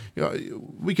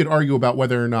argue about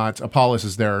whether or not Apollos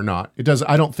is there or not. It does.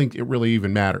 I don't think it really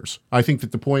even matters. I think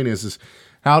that the point is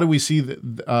how do we see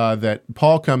that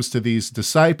Paul comes to these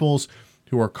disciples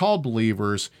who are called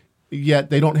believers, yet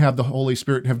they don't have the Holy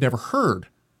Spirit, have never heard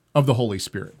of the Holy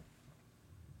Spirit.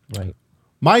 Right.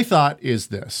 My thought is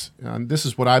this, and this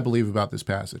is what I believe about this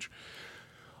passage.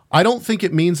 I don't think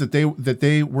it means that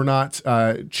they were not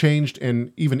changed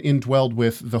and even indwelled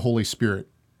with the Holy Spirit.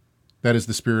 That is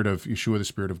the Spirit of Yeshua, the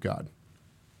Spirit of God,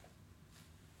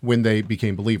 when they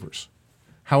became believers.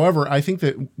 However, I think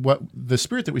that what the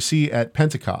Spirit that we see at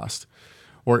Pentecost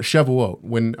or at Shavuot,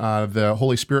 when the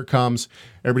Holy Spirit comes,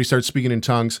 everybody starts speaking in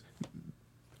tongues.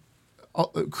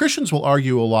 Christians will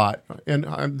argue a lot, and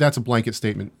that's a blanket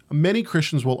statement. Many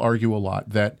Christians will argue a lot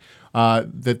that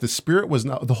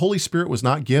the Holy Spirit was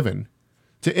not given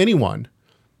to anyone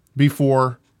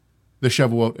before the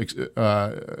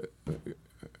Shavuot,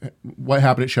 what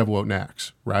happened at Shavuot and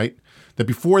Acts, right? That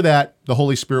before that, the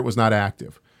Holy Spirit was not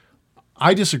active.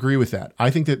 I disagree with that.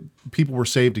 I think that people were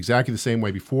saved exactly the same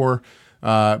way before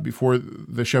the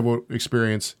Shavuot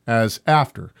experience as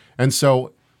after. And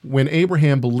so when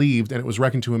Abraham believed and it was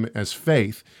reckoned to him as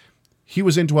faith, he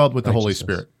was indwelled with the Holy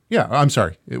Spirit. Yeah, I'm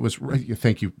sorry. It was,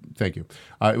 thank you.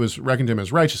 It was reckoned to him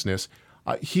as righteousness.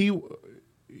 He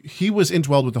was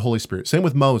indwelled with the Holy Spirit. Same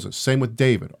with Moses, same with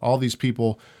David. All these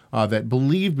people that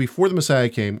believed before the Messiah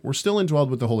came were still indwelled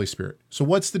with the Holy Spirit. So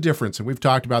what's the difference? And we've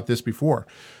talked about this before.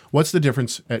 What's the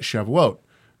difference at Shavuot,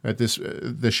 at the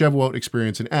Shavuot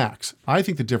experience in Acts? I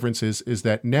think the difference is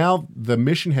that now the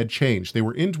mission had changed. They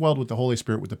were indwelled with the Holy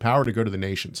Spirit with the power to go to the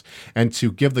nations and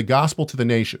to give the gospel to the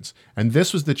nations. And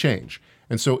this was the change.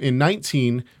 And so in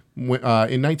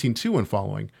 19:2 and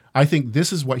following, I think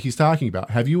this is what he's talking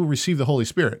about. Have you received the Holy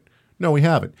Spirit? No, we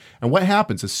haven't. And what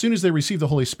happens? As soon as they receive the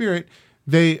Holy Spirit,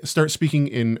 they start speaking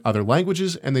in other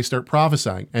languages and they start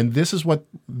prophesying. And this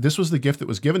was the gift that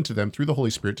was given to them through the Holy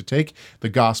Spirit to take the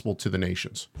gospel to the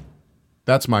nations.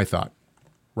 That's my thought.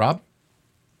 Rob?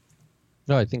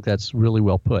 No, I think that's really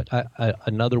well put.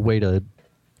 Another way to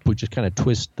just kind of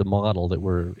twist the model that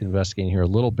we're investigating here a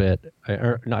little bit,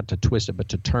 or not to twist it, but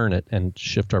to turn it and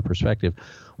shift our perspective.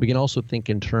 We can also think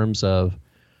in terms of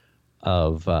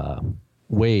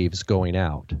waves going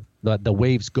out, the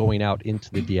waves going out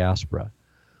into the diaspora.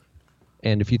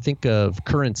 And if you think of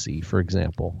currency, for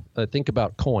example, think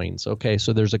about coins. Okay,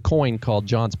 so there's a coin called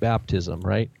John's baptism,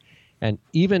 right? And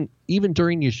even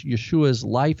during Yeshua's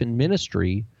life and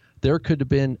ministry, there could have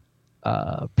been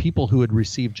people who had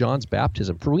received John's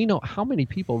baptism. For we know how many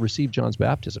people received John's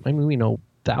baptism. I mean, we know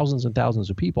thousands and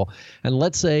thousands of people. And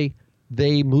let's say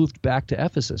they moved back to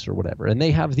Ephesus or whatever, and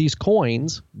they have these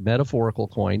coins, metaphorical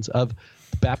coins, of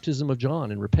baptism of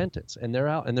John and repentance. And they're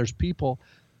out, and there's people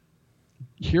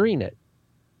hearing it,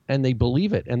 and they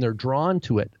believe it, and they're drawn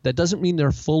to it. That doesn't mean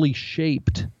they're fully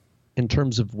shaped in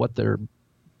terms of what their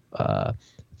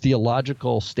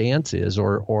theological stance is,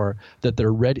 or that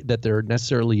they're ready, that they're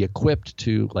necessarily equipped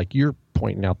to, like you're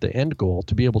pointing out, the end goal,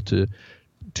 to be able to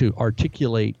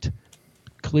articulate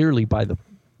clearly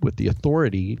with the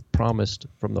authority promised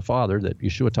from the Father that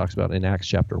Yeshua talks about in Acts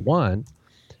chapter 1,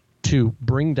 to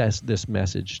bring this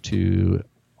message to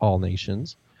all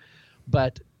nations.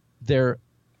 But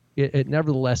it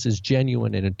nevertheless is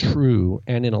genuine and true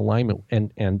and in alignment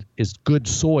and is good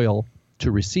soil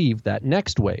to receive that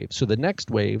next wave. So the next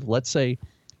wave, let's say,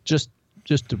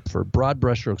 for broad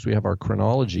brushstrokes, we have our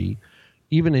chronology.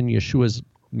 Even in Yeshua's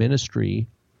ministry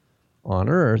on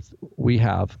earth, we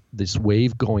have this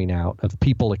wave going out of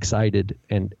people excited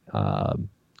and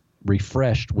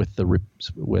refreshed with the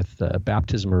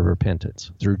baptism of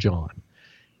repentance through John.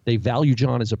 They value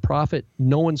John as a prophet.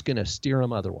 No one's going to steer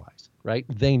them otherwise, right?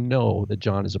 They know that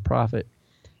John is a prophet,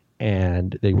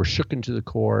 and they were shooken to the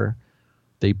core.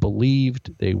 They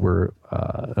believed, they were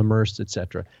immersed,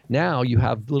 etc. Now you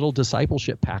have little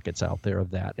discipleship packets out there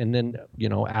of that. And then,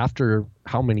 after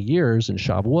how many years in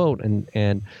Shavuot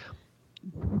and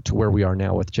to where we are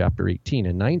now with chapter 18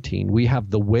 and 19, we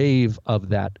have the wave of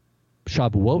that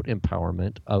Shavuot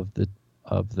empowerment of the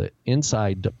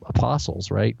inside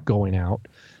apostles, right, going out.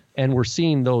 And we're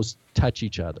seeing those touch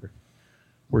each other.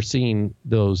 We're seeing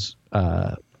those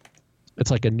it's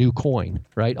like a new coin,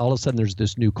 right? All of a sudden there's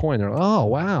this new coin. They're like, oh,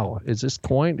 wow, is this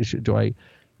coin? The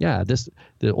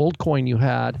old coin you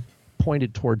had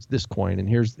pointed towards this coin, and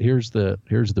here's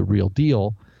the real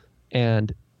deal.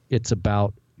 And it's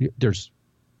about,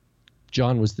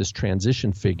 John was this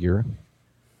transition figure,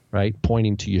 right,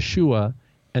 pointing to Yeshua,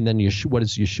 and then what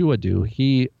does Yeshua do?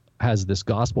 He has this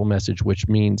gospel message, which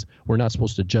means we're not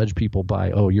supposed to judge people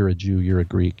by, oh, you're a Jew, you're a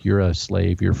Greek, you're a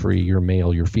slave, you're free, you're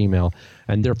male, you're female,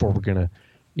 and therefore we're going to,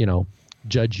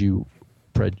 judge you,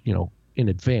 in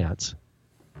advance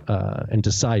and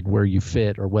decide where you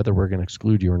fit or whether we're going to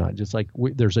exclude you or not. Just like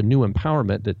there's a new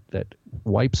empowerment that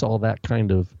wipes all that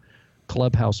kind of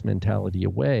clubhouse mentality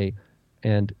away,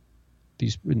 and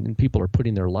people are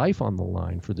putting their life on the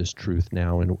line for this truth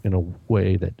now in a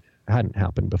way that hadn't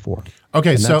happened before.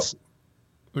 Okay, so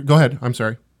go ahead. I'm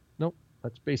sorry. Nope.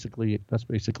 That's basically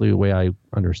the way I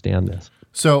understand this.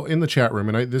 So in the chat room,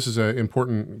 and this is an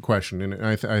important question, and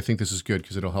I think this is good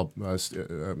because it'll help us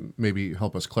maybe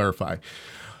help us clarify.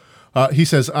 He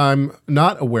says, I'm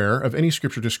not aware of any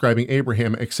scripture describing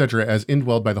Abraham, etc., as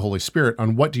indwelled by the Holy Spirit.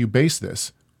 On what do you base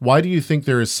this? Why do you think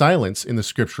there is silence in the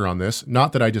scripture on this?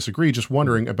 Not that I disagree, just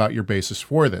wondering about your basis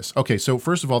for this. Okay, so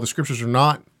first of all, the scriptures are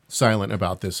not silent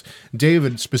about this.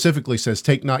 David specifically says,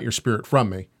 take not your spirit from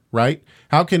me, right?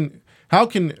 How can How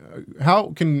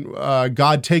can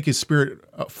God take his Spirit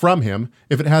from him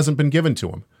if it hasn't been given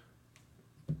to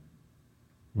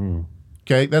him?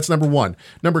 Okay, that's number one.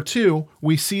 Number two,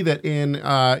 we see that in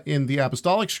the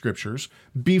apostolic scriptures,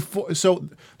 so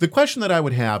the question that I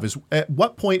would have is, at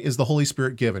what point is the Holy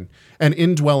Spirit given and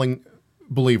indwelling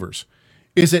believers?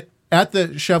 Is it at the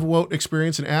Shavuot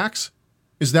experience in Acts?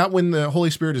 Is that when the Holy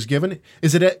Spirit is given?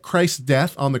 Is it at Christ's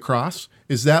death on the cross?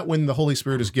 Is that when the Holy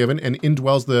Spirit is given and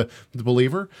indwells the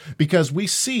believer? Because we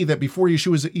see that before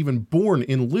Yeshua is even born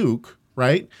in Luke,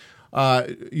 right?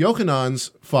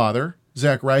 Yochanan's father,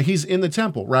 Zechariah, he's in the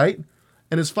temple, right?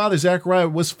 And his father, Zechariah,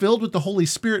 was filled with the Holy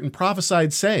Spirit and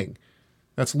prophesied saying,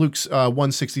 that's Luke's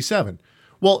 167.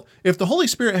 Well, if the Holy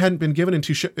Spirit hadn't been given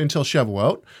until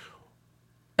Shavuot,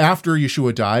 after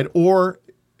Yeshua died, or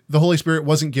the Holy Spirit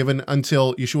wasn't given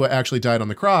until Yeshua actually died on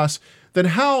the cross, then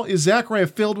how is Zechariah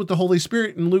filled with the Holy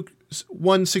Spirit in Luke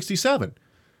 167?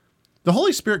 The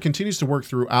Holy Spirit continues to work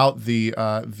throughout the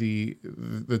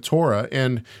Torah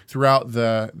and throughout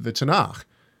the Tanakh.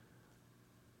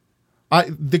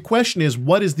 The question is,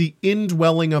 what is the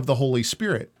indwelling of the Holy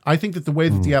Spirit? I think that the way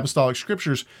that the apostolic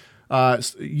scriptures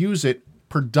use it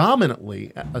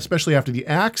predominantly, especially after the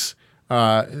Acts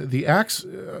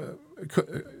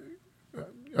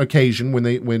occasion when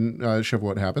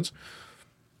Shavuot happens,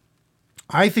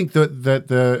 I think that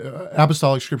the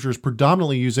apostolic scriptures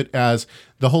predominantly use it as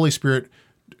the Holy Spirit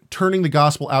turning the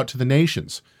gospel out to the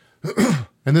nations.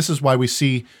 And this is why we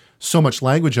see so much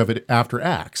language of it after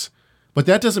Acts. But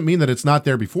that doesn't mean that it's not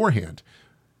there beforehand.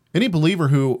 Any believer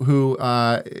who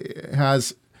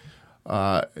has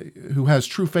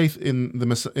true faith in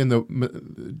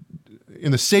the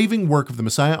saving work of the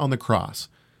Messiah on the cross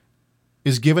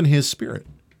is given his Spirit.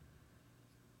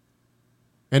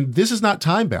 And this is not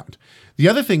time bound. The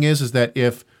other thing is that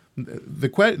if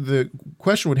the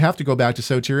question would have to go back to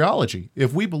soteriology.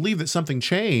 If we believe that something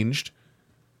changed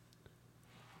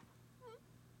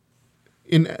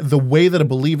in the way that a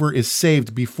believer is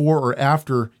saved before or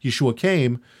after Yeshua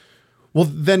came, well,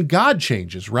 then God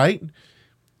changes, right?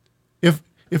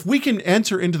 If we can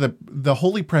enter into the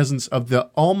holy presence of the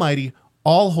Almighty,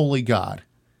 all-holy God,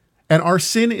 and our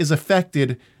sin is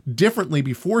affected differently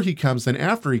before he comes than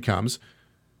after he comes,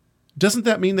 doesn't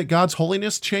that mean that God's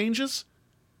holiness changes?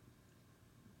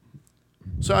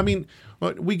 So, I mean,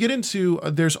 we get into,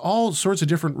 there's all sorts of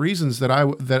different reasons that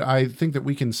I think that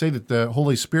we can say that the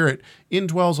Holy Spirit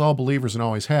indwells all believers and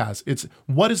always has. It's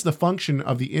what is the function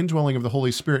of the indwelling of the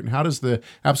Holy Spirit, and how does the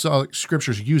apostolic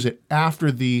scriptures use it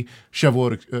after the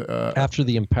Shavuot? After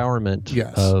the empowerment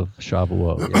yes. of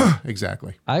Shavuot. Yeah.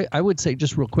 Exactly. I would say,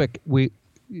 just real quick,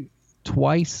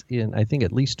 twice I think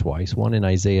at least twice, one in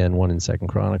Isaiah and one in 2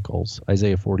 Chronicles,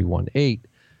 Isaiah 41:8,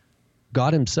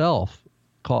 God himself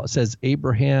says,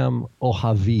 Abraham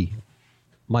Ohavi,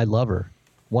 my lover,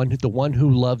 the one who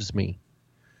loves me.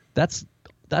 That's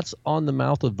on the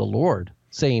mouth of the Lord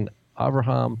saying,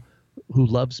 Abraham who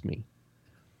loves me.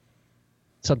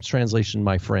 Some translation,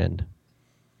 my friend.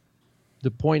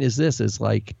 The point is this, is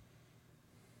like,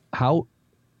 how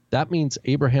that means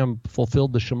Abraham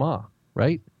fulfilled the Shema,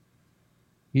 right?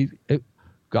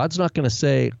 God's not going to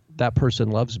say that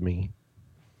person loves me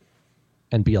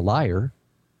and be a liar.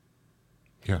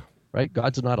 Yeah. Right?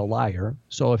 God's not a liar.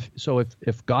 So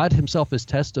if God himself is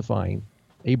testifying,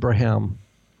 Abraham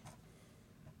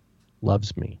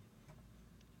loves me,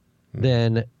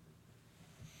 then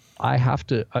I have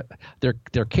to.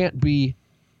 There can't be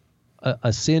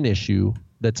a sin issue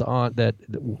that's on that.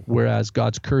 Whereas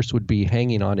God's curse would be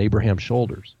hanging on Abraham's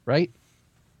shoulders, right?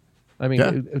 I mean,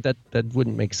 yeah. that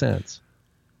wouldn't make sense.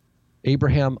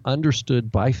 Abraham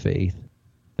understood by faith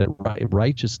that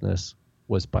righteousness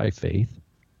was by faith,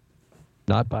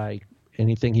 not by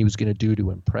anything he was going to do to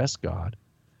impress God.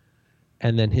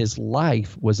 And then his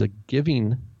life was a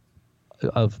giving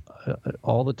of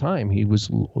all the time. He was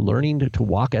learning to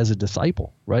walk as a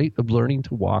disciple, right? Of learning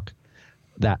to walk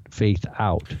that faith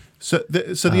out. So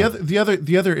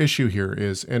the other issue here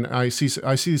is, and I see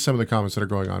some of the comments that are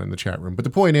going on in the chat room, but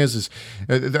the point is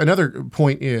another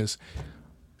point is,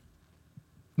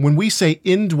 when we say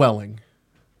indwelling,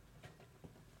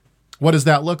 what does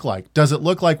that look like? Does it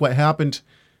look like what happened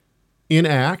in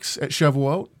Acts at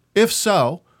Shavuot? If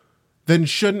so, then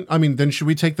should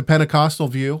we take the Pentecostal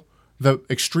view, the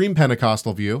extreme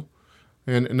Pentecostal view?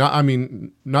 And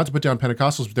not to put down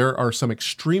Pentecostals, but there are some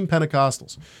extreme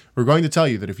Pentecostals who are going to tell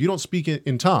you that if you don't speak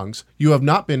in tongues, you have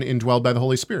not been indwelled by the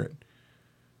Holy Spirit.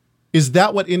 Is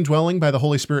that what indwelling by the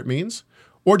Holy Spirit means?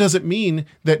 Or does it mean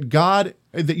that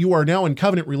that you are now in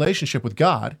covenant relationship with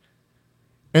God,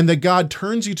 and that God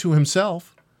turns you to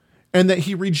himself and that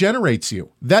he regenerates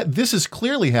you. That this has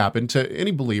clearly happened to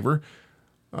any believer,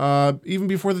 even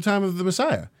before the time of the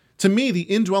Messiah. To me, the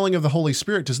indwelling of the Holy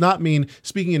Spirit does not mean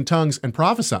speaking in tongues and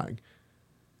prophesying.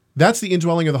 That's the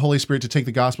indwelling of the Holy Spirit to take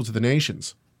the gospel to the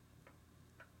nations.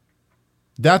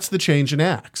 That's the change in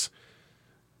Acts.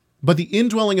 But the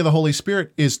indwelling of the Holy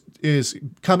Spirit is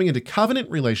coming into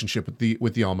covenant relationship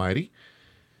with the Almighty,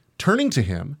 turning to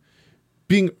Him,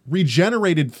 being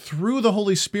regenerated through the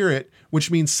Holy Spirit, which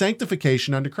means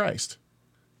sanctification unto Christ.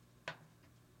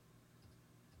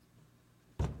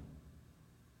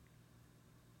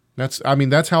 That's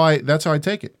how I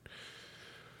take it.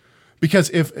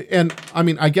 Because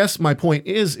I guess my point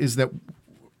is that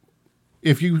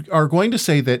if you are going to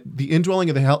say that the indwelling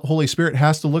of the Holy Spirit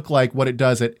has to look like what it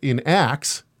does in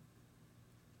Acts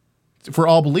for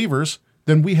all believers,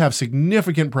 then we have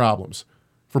significant problems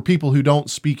for people who don't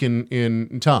speak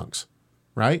in tongues,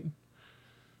 right?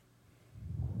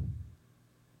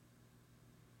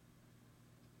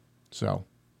 So,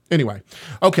 anyway,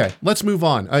 okay, let's move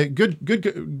on.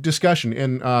 Good discussion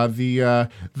in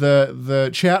the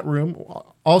chat room,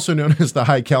 also known as the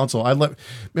High Council.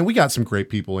 We got some great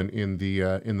people in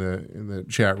the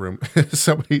chat room.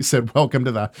 Somebody said, "Welcome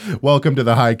to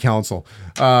the High Council."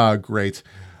 Great.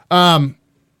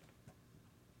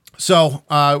 So,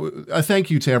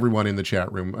 thank you to everyone in the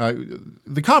chat room.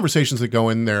 The conversations that go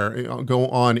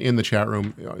on in the chat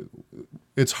room,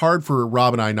 it's hard for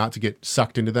Rob and I not to get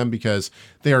sucked into them because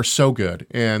they are so good.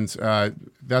 And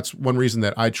that's one reason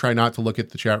that I try not to look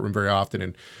at the chat room very often,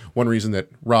 and one reason that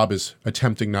Rob is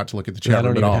attempting not to look at the chat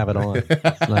room at all. I don't even have it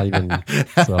on. It's not even,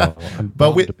 so I'm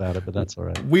bummed about it, but that's all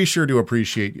right. We sure do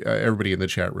appreciate everybody in the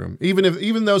chat room,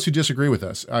 even those who disagree with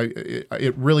us.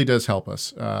 It really does help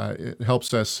us. It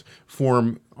helps us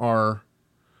form our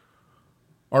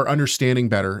understanding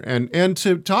better and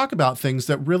to talk about things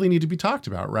that really need to be talked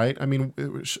about, right? I mean,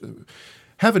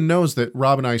 heaven knows that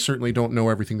Rob and I certainly don't know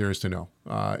everything there is to know.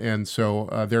 And so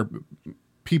there are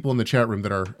people in the chat room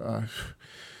that are,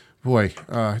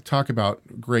 talk about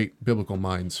great biblical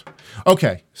minds.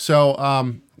 Okay,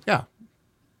 so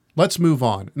let's move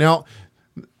on. Now,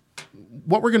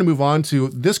 what we're going to move on to,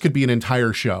 this could be an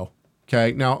entire show,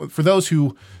 okay? Now, for those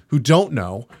who don't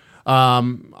know,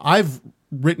 I've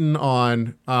written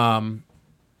on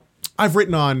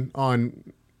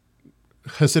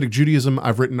Hasidic Judaism.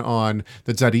 I've written on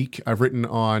the Tzaddik. I've written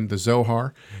on the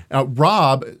Zohar.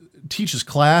 Rob teaches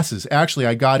classes. Actually,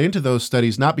 I got into those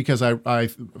studies not because I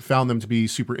found them to be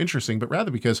super interesting, but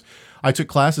rather because I took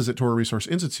classes at Torah Resource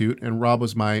Institute, and Rob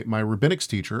was my rabbinics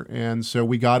teacher. And so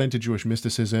we got into Jewish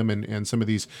mysticism and some of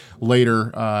these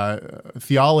later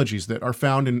theologies that are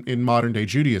found in modern day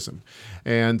Judaism.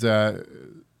 And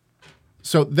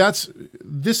so this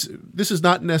is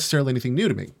not necessarily anything new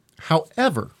to me.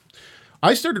 However,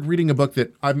 I started reading a book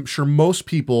that I'm sure most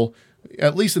people,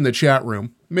 at least in the chat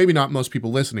room, maybe not most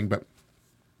people listening, but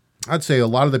I'd say a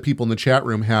lot of the people in the chat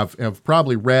room have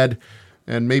probably read,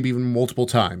 and maybe even multiple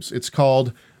times. It's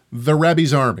called The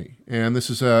Rebbe's Army, and this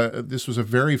was a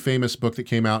very famous book that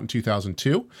came out in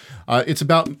 2002. It's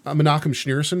about Menachem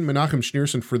Schneerson. Menachem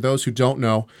Schneerson, for those who don't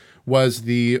know, was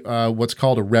the what's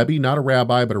called a Rebbe, not a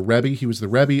rabbi, but a Rebbe. He was the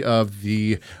Rebbe of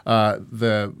the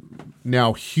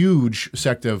now huge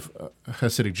sect of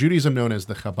Hasidic Judaism known as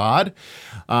the Chabad.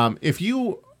 If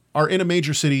you are in a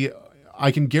major city,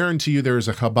 I can guarantee you there is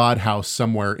a Chabad house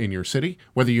somewhere in your city,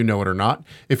 whether you know it or not.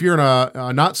 If you're in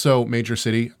a not so major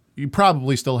city, you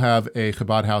probably still have a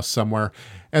Chabad house somewhere.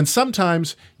 And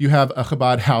sometimes you have a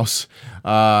Chabad house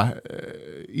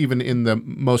even in the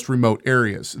most remote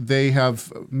areas. They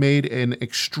have made an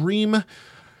extreme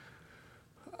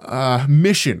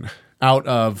mission out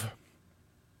of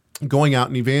going out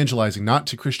and evangelizing, not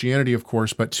to Christianity, of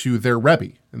course, but to their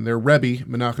Rebbe. And their Rebbe,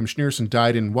 Menachem Schneerson,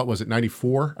 died in,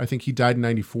 94? I think he died in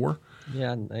 94.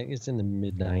 Yeah, it's in the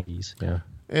mid-90s, yeah.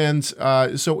 And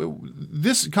so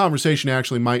this conversation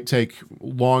actually might take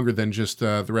longer than just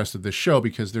the rest of this show,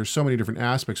 because there's so many different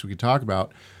aspects we could talk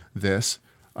about this.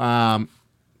 So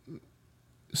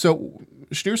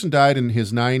Schneerson died in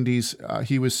his 90s.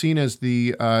 He was seen as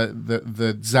the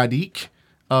tzaddik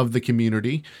of the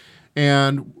community.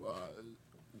 And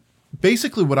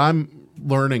basically what I'm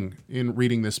learning in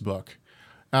reading this book,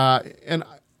 and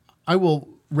I will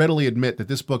readily admit that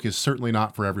this book is certainly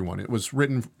not for everyone. It was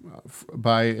written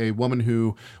by a woman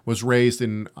who was raised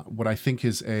in what I think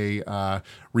is a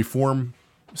reform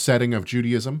setting of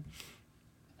Judaism.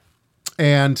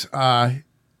 And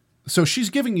so she's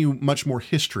giving you much more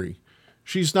history.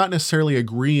 She's not necessarily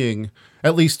agreeing,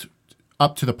 at least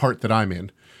up to the part that I'm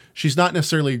in. She's not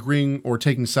necessarily agreeing or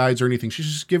taking sides or anything. She's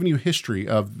just giving you history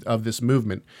of this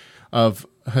movement of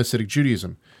Hasidic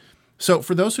Judaism. So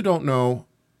for those who don't know,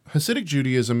 Hasidic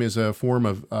Judaism is a form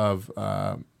of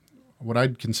what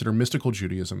I'd consider mystical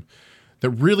Judaism that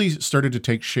really started to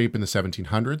take shape in the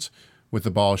 1700s with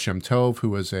the Baal Shem Tov, who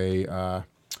was a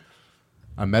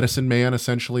medicine man,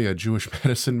 essentially a Jewish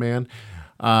medicine man,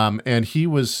 and he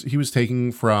was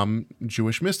taking from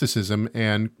Jewish mysticism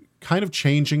and kind of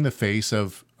changing the face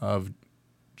of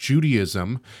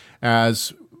Judaism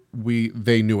as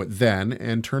they knew it then,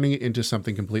 and turning it into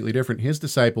something completely different. His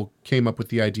disciple came up with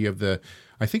the idea of the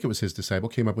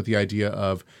idea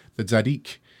of the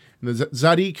Tzaddik. And the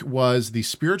Tzaddik was the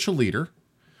spiritual leader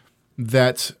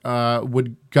that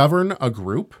would govern a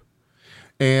group,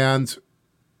 and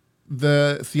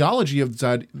the theology of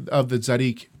the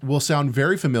Tzaddik will sound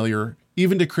very familiar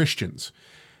even to Christians.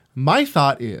 My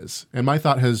thought is, and my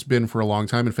thought has been for a long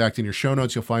time, in fact, in your show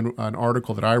notes, you'll find an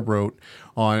article that I wrote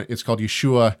on, it's called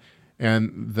Yeshua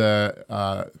and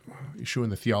the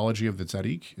Theology of the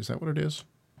Tzaddik. Is that what it is?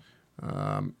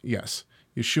 Yes.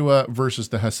 Yeshua versus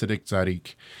the Hasidic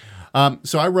Tzaddik.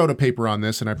 So I wrote a paper on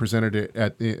this and I presented it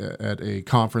at a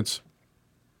conference.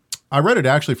 I read it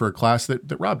actually for a class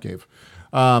that Rob gave.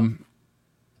 What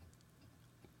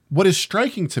is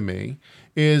striking to me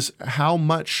is how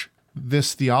much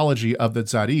this theology of the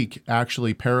Tzaddik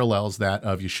actually parallels that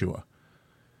of Yeshua.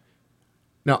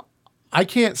 Now, I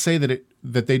can't say that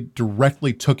they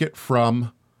directly took it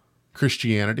from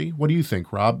Christianity. What do you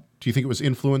think, Rob? Do you think it was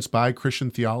influenced by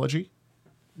Christian theology?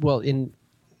 Well, in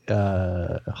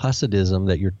Hasidism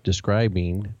that you're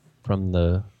describing from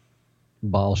the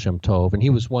Baal Shem Tov, and he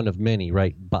was one of many,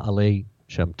 right? Baalei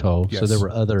Shem Tov. Yes. So there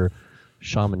were other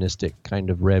shamanistic kind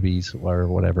of rebbes or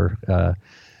whatever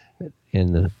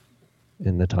in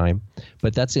the time,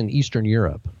 but that's in Eastern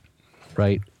Europe,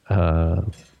 right?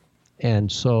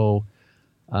 And so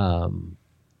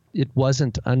it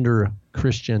wasn't under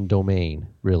Christian domain,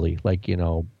 really, like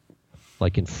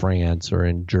in France or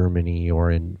in Germany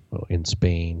or in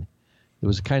Spain. It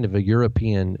was kind of a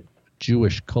European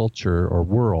Jewish culture or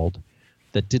world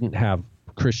that didn't have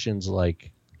Christians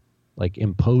like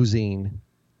imposing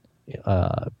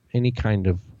any kind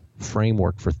of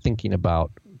framework for thinking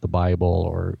about the Bible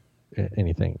or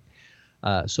anything.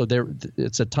 So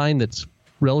it's a time that's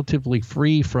relatively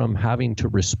free from having to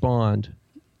respond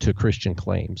to Christian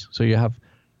claims. So you have,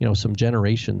 some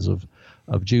generations of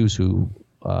Jews who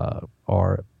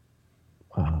are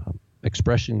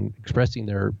expressing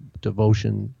their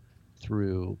devotion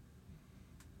through,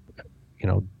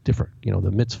 different,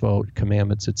 the mitzvot,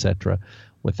 commandments, etc.,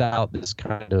 without this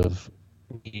kind of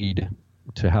need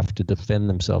to have to defend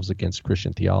themselves against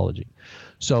Christian theology.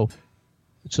 So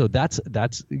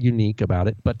that's unique about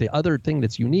it. But the other thing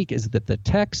that's unique is that the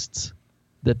texts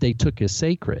that they took as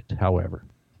sacred, however,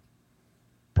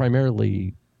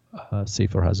 primarily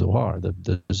Sefer HaZohar,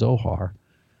 the Zohar,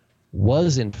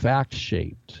 was in fact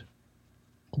shaped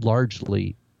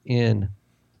largely in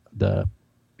the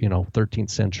 13th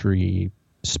century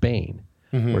Spain,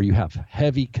 mm-hmm. where you have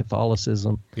heavy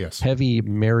Catholicism, yes. heavy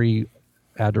Mary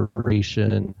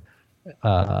adoration,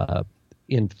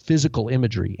 in physical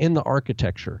imagery, in the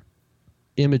architecture,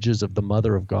 images of the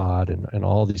Mother of God and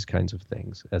all these kinds of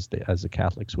things, as the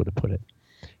Catholics would have put it,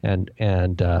 and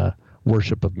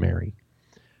worship of Mary.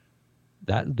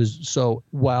 So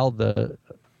while the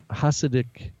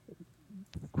Hasidic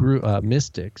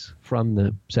mystics from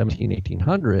the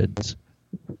 1800s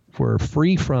were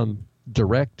free from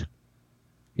direct,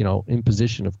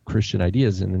 imposition of Christian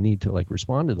ideas and the need to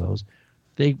respond to those,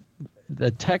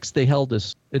 the text they held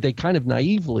as, they kind of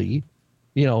naively,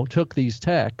 took these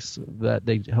texts that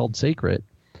they held sacred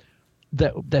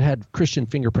that had Christian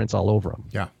fingerprints all over them.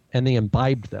 Yeah. And they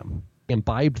imbibed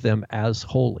them as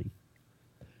holy.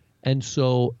 And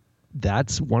so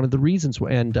that's one of the reasons.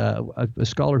 And a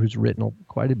scholar who's written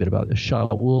quite a bit about this,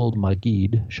 Shaul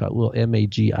Magid,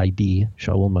 Magid,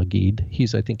 Shaul Magid.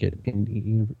 He's, I think, at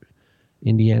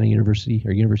Indiana University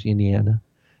or University of Indiana.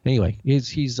 Anyway,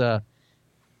 he's a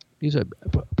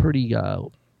pretty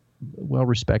well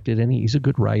respected, and he's a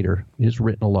good writer. He's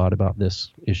written a lot about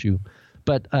this issue.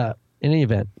 But in any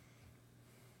event,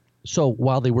 so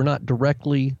while they were not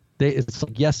directly, it's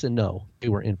like yes and no. They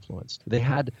were influenced. They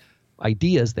had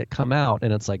ideas that come out,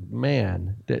 and it's like,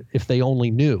 man, that if they only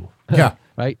knew. Yeah.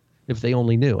 Right? If they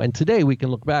only knew. And today we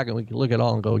can look back and we can look at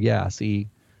all and go, yeah, see,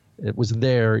 it was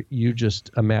there. You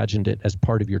just imagined it as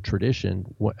part of your tradition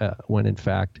when in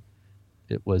fact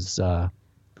it was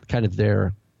kind of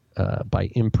there by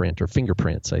imprint or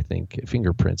fingerprints, I think,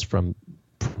 fingerprints from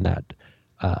that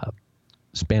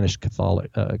Spanish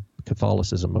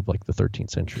Catholicism of like the 13th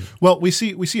century. Well, we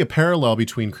see a parallel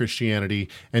between Christianity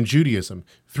and Judaism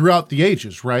throughout the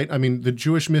ages, right? I mean, the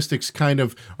Jewish mystics kind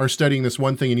of are studying this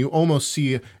one thing, and you almost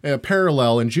see a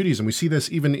parallel in Judaism. We see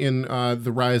this even in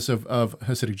the rise of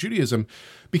Hasidic Judaism,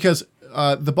 because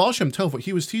the Baal Shem Tov, what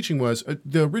he was teaching was,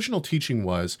 the original teaching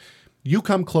was, you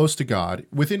come close to God.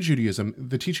 Within Judaism,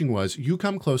 the teaching was, you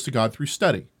come close to God through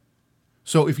study.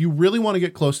 So if you really want to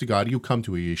get close to God, you come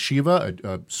to a yeshiva,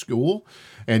 a school,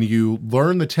 and you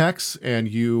learn the texts, and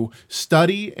you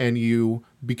study, and you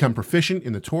become proficient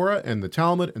in the Torah and the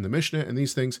Talmud and the Mishnah and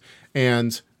these things,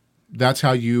 and that's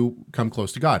how you come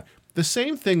close to God. The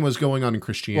same thing was going on in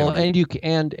Christianity. Well,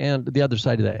 and the other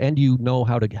side of that, and you know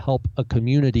how to help a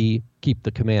community keep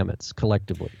the commandments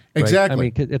collectively. Right? Exactly.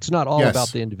 I mean, it's not all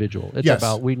about the individual. It's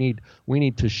about we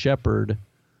need to shepherd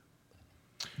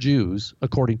Jews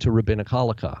according to rabbinic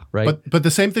halakha, right? But the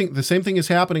same thing is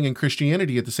happening in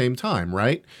Christianity at the same time,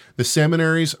 right? The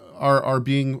seminaries are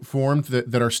being formed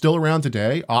that are still around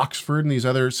today, Oxford and these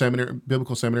other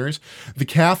biblical seminaries. The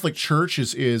Catholic Church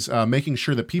is making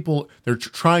sure that they're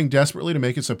trying desperately to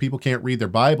make it so people can't read their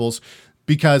Bibles,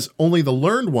 because only the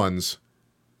learned ones,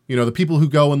 the people who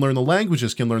go and learn the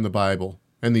languages, can learn the Bible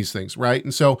and these things, right?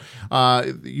 And so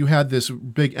you had this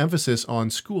big emphasis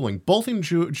on schooling, both in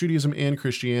Judaism and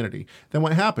Christianity. Then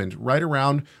what happened? Right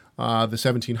around the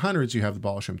 1700s, you have the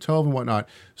Baal Shem Tov and whatnot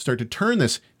start to turn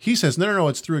this. He says, no,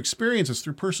 it's through experience. It's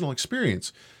through personal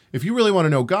experience. If you really want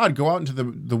to know God, go out into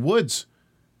the woods,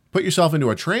 put yourself into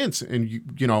a trance, and you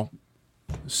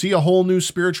see a whole new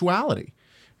spirituality.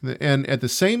 And at the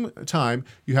same time,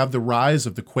 you have the rise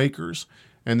of the Quakers,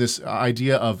 and this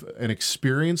idea of an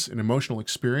emotional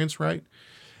experience, right?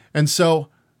 And so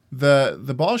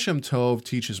the Baal Shem Tov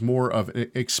teaches more of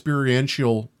an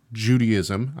experiential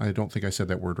Judaism. I don't think I said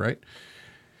that word right.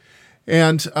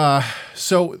 And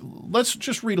so let's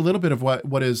just read a little bit of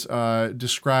what is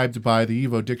described by the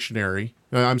YIVO dictionary.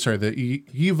 The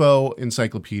YIVO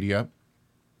encyclopedia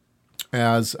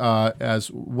as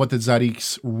what the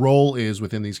Tzaddik's role is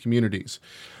within these communities.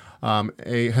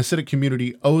 A Hasidic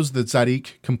community owes the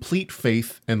Tzaddik complete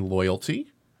faith and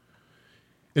loyalty.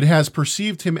 It has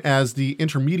perceived him as the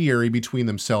intermediary between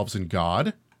themselves and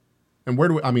God. And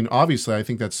obviously, I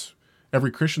think that's every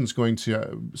Christian's going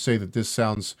to say that this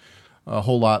sounds a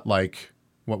whole lot like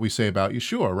what we say about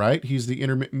Yeshua, right? He's the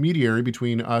intermediary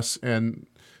between us and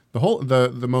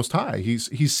the Most High.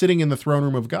 He's sitting in the throne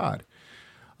room of God.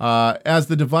 As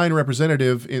the divine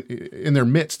representative in their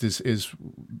midst is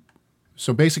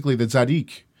so basically, the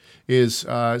Tzaddik is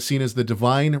seen as the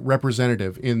divine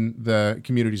representative in the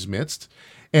community's midst,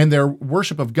 and their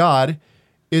worship of God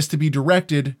is to be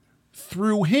directed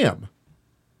through him.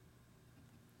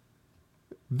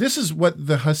 This is what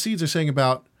the Hasids are saying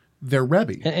about their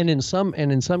Rebbe. And in some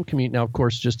community, now of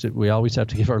course, we always have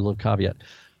to give our little caveat.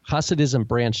 Hasidism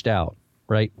branched out,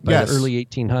 right, by the early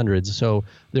 1800s. So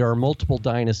there are multiple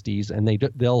dynasties, and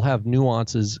they'll have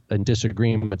nuances and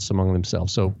disagreements among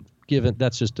themselves. So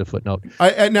that's just a footnote.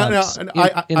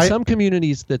 In some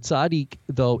communities, the tzaddik,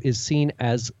 though, is seen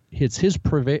as it's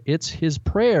his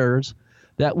prayers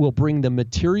that will bring the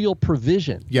material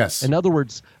provision. Yes. In other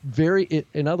words,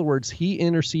 he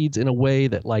intercedes in a way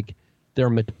that like they're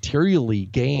materially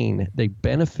gain, they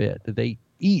benefit, they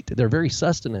eat, their very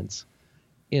sustenance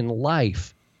in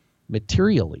life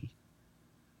materially,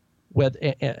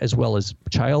 as well as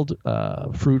child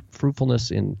fruitfulness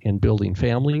in building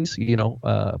families,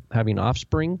 having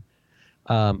offspring,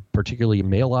 particularly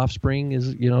male offspring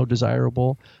is,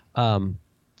 desirable,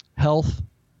 health,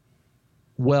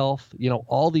 wealth,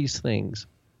 all these things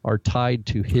are tied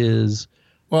to his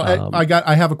I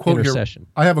have a quote here.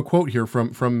 I have a quote here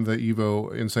from the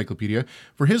YIVO encyclopedia.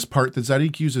 For his part, the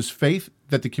Tzaddik uses faith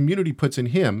that the community puts in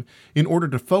him in order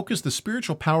to focus the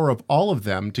spiritual power of all of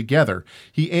them together.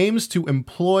 He aims to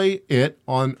employ it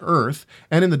on earth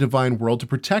and in the divine world to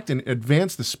protect and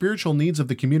advance the spiritual needs of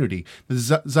the community. The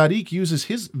Tzaddik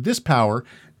uses this power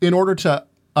in order to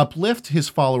uplift his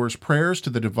followers' prayers to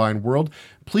the divine world,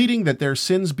 pleading that their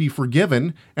sins be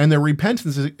forgiven and their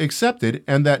repentance accepted,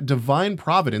 and that divine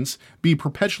providence be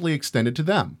perpetually extended to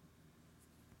them.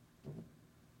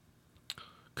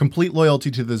 Complete loyalty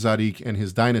to the Tzaddik and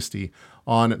his dynasty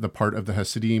on the part of the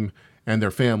Hasidim and their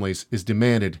families is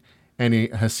demanded, and a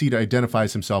Hasid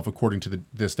identifies himself according to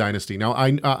this dynasty. Now,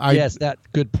 yes, that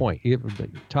good point.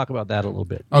 Talk about that a little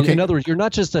bit. Okay. In other words, you're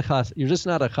not just a Hasid. You're just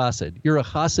not a Hasid. You're a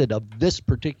Hasid of this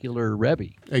particular Rebbe.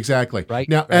 Exactly. Right.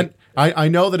 Now, right? And I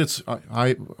know that it's.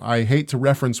 I hate to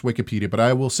reference Wikipedia, but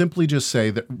I will simply just say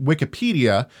that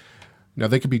Wikipedia. Now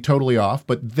they could be totally off,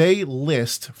 but they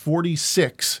list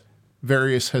 46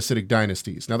 various Hasidic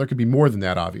dynasties. Now, there could be more than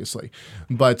that, obviously,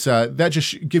 but that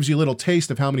just gives you a little taste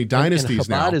of how many dynasties and Chabad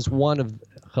now.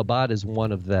 Chabad is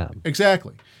one of them.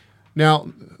 Exactly.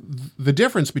 Now, the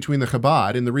difference between the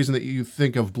Chabad and the reason that you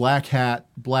think of black hat,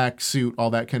 black suit, all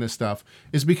that kind of stuff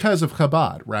is because of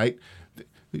Chabad, right?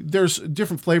 There's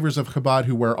different flavors of Chabad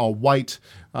who wear all white.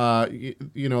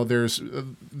 There's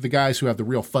the guys who have the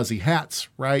real fuzzy hats,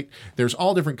 right? There's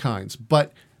all different kinds.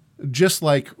 But just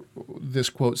like this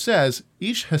quote says,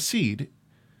 each Hasid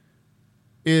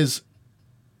is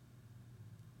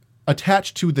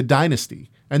attached to the dynasty,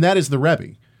 and that is the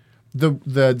Rebbe. The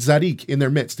Tzaddik in their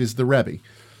midst is the Rebbe.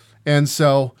 And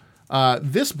so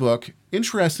this book,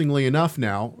 interestingly enough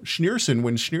now, Schneerson,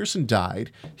 when Schneerson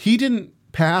died, he didn't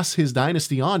pass his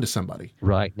dynasty on to somebody.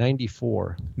 Right,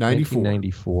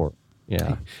 1994.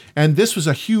 Yeah. And this was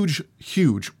a huge,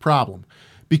 huge problem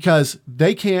because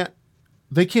they can't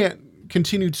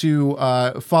continue to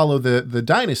follow the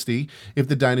dynasty if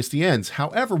the dynasty ends.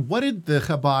 However, what did the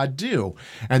Chabad do?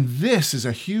 And this is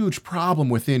a huge problem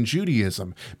within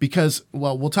Judaism because,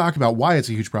 well, we'll talk about why it's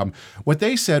a huge problem. What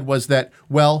they said was that,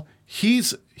 well, he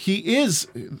is,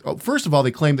 first of all,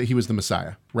 they claimed that he was the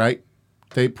Messiah, right?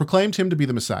 They proclaimed him to be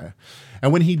the Messiah.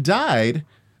 And when he died,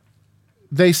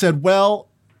 they said, well,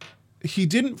 he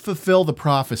didn't fulfill the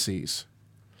prophecies,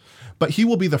 but he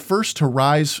will be the first to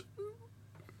rise.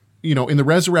 In the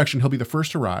resurrection, he'll be the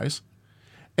first to rise,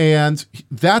 and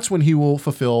that's when he will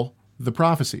fulfill the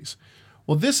prophecies.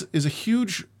 Well, this is a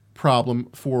huge problem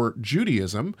for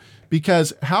Judaism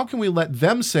because how can we let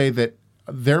them say that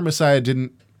their Messiah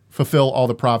didn't fulfill all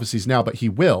the prophecies now, but he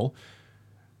will?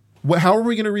 How are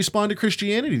we going to respond to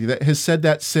Christianity that has said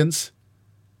that since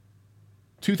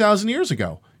 2,000 years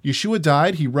ago? Yeshua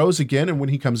died, he rose again, and when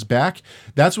he comes back,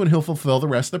 that's when he'll fulfill the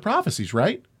rest of the prophecies,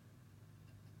 right?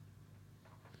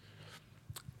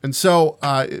 And so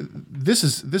this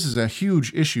is a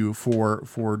huge issue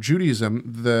for Judaism,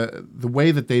 the way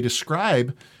that they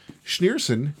describe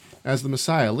Schneerson as the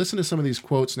Messiah. Listen to some of these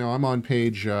quotes now. I'm on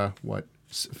page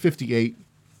 58.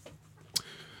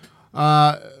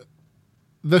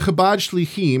 The Chabad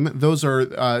Shlichim, those are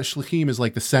Shlichim is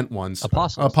like the sent ones.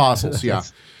 Apostles, yeah.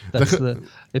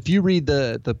 If you read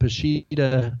the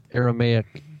Peshitta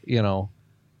Aramaic,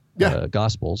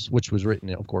 Gospels, which was written,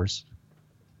 of course,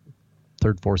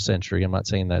 3rd, 4th century. I'm not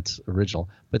saying that's original,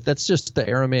 but that's just the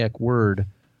Aramaic word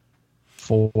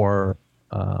for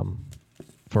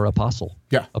apostle.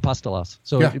 Yeah, apostolos.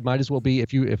 So it might as well be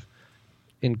if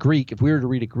in Greek, if we were to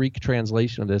read a Greek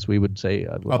translation of this, we would say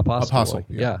apostle.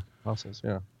 Yeah, apostles.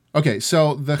 Yeah. Okay,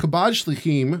 so the Chabad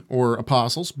Shlichim, or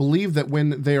apostles, believe that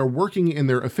when they are working in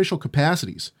their official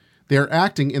capacities, they are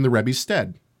acting in the Rebbe's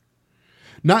stead.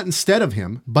 Not instead of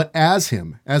him, but as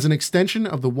him, as an extension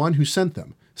of the one who sent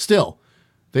them. Still,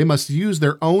 they must use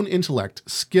their own intellect,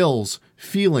 skills,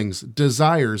 feelings,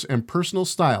 desires, and personal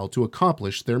style to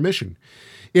accomplish their mission.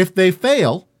 If they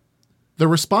fail, the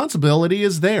responsibility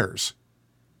is theirs.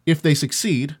 If they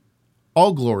succeed,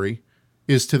 all glory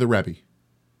is to the Rebbe.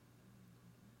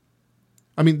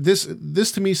 I mean, this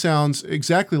to me sounds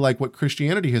exactly like what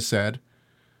Christianity has said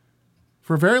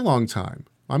for a very long time.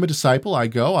 I'm a disciple. I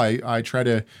go. I try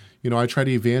to, I try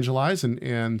to evangelize, and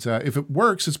if it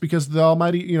works, it's because the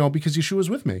Almighty, because Yeshua is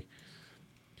with me.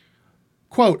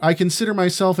 Quote, I consider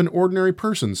myself an ordinary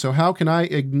person, so how can I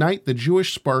ignite the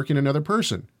Jewish spark in another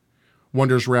person?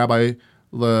 Wonders Rabbi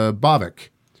Lebavik.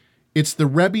 It's the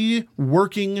Rebbe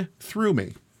working through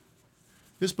me.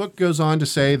 This book goes on to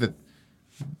say that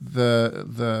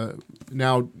the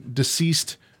now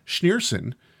deceased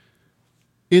Schneerson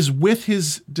is with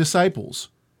his disciples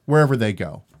wherever they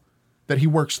go, that he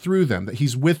works through them, that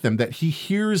he's with them, that he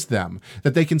hears them,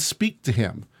 that they can speak to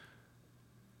him.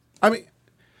 I mean,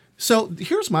 so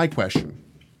here's my question.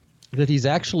 That he's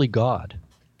actually God.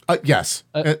 Yes.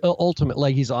 Ultimately,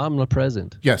 like he's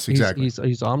omnipresent. Yes, exactly.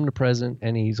 He's omnipresent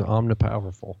and he's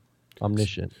omnipowerful,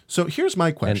 omniscient. So here's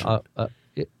my question. And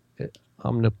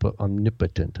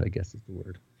omnipotent, I guess is the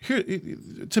word. Here,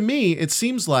 to me, it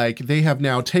seems like they have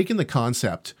now taken the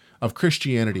concept of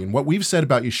Christianity and what we've said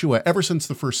about Yeshua ever since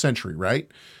the 1st century, right?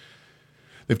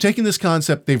 They've taken this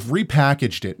concept, they've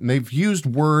repackaged it, and they've used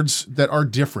words that are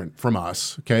different from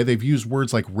us, okay? They've used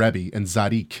words like Rebbe and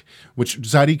Tzaddik, which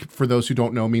Tzaddik, for those who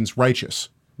don't know, means righteous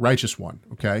one,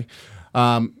 okay?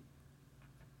 Are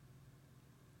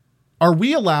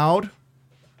we allowed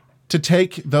to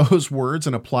take those words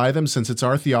and apply them since it's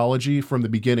our theology from the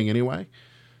beginning anyway?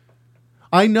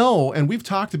 I know, and we've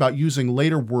talked about using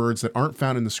later words that aren't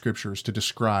found in the scriptures to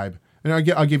describe. And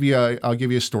I'll give you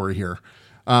a story here.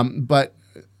 But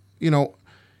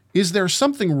is there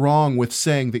something wrong with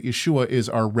saying that Yeshua is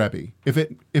our Rebbe? If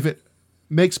it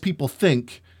makes people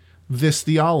think this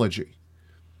theology.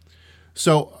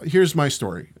 So here's my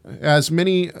story. As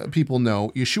many people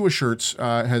know, Yeshua Shirts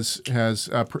has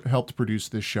helped produce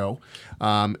this show,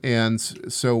 and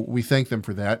so we thank them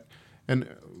for that. And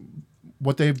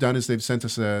what they've done is they've sent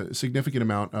us a significant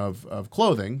amount of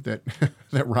clothing that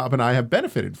that Rob and I have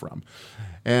benefited from.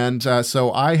 And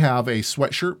so I have a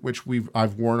sweatshirt, which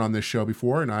I've worn on this show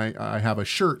before, and I have a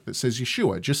shirt that says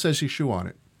Yeshua, just says Yeshua on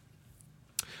it.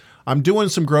 I'm doing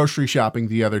some grocery shopping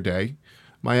the other day.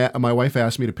 My wife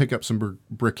asked me to pick up some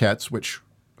briquettes, which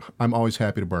I'm always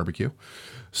happy to barbecue.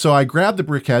 So I grab the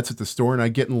briquettes at the store and I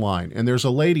get in line. And there's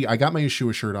a lady, I got my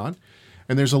Yeshua shirt on,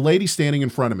 and there's a lady standing in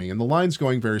front of me, and the line's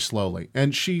going very slowly.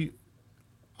 And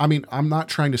I'm not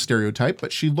trying to stereotype,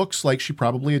 but she looks like she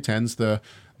probably attends the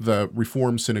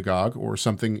Reform synagogue or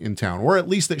something in town, or at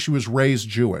least that she was raised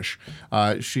Jewish.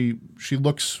 She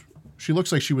looks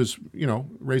like she was,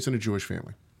 raised in a Jewish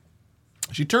family.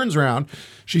 She turns around,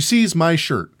 she sees my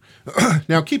shirt.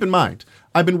 Now, keep in mind,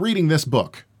 I've been reading this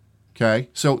book, okay?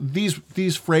 So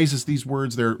these phrases, these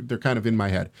words, they're kind of in my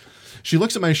head. She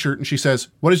looks at my shirt and she says,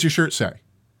 "What does your shirt say?"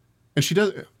 And she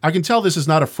does. I can tell this is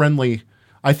not a friendly.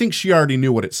 I think she already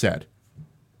knew what it said.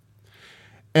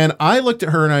 And I looked at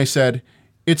her and I said,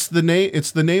 "It's the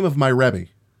name of my Rebbe.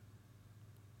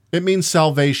 It means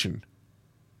salvation,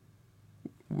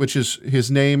 which is his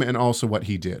name and also what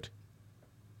he did."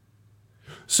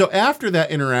 So after that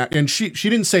interaction, and she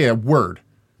didn't say a word.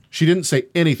 She didn't say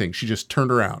anything. She just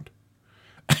turned around.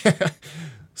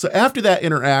 So after that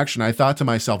interaction, I thought to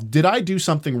myself, did I do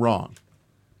something wrong?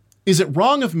 Is it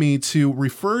wrong of me to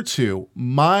refer to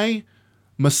my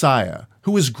Messiah,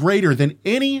 who is greater than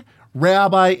any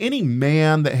rabbi, any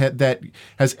man that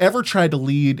has ever tried to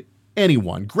lead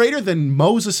anyone, greater than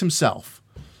Moses himself?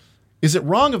 Is it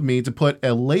wrong of me to put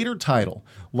a later title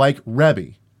like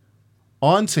Rebbe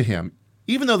onto him,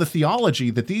 even though the theology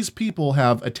that these people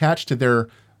have attached to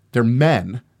their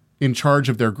men in charge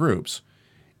of their groups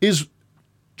is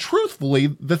truthfully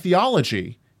the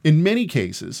theology, in many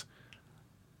cases,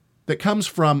 that comes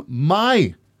from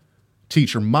my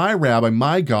teacher, my rabbi,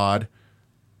 my God,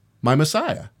 my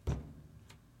Messiah?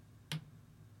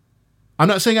 I'm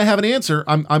not saying I have an answer.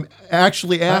 I'm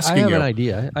actually asking you. I have an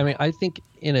idea. I mean, I think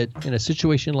in a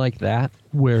situation like that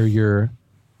where you're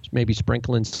maybe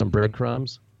sprinkling some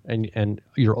breadcrumbs and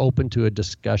you're open to a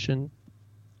discussion,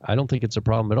 I don't think it's a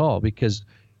problem at all, because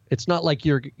it's not like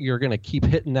you're going to keep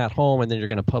hitting that home and then you're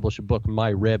going to publish a book, My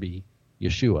Rebbe,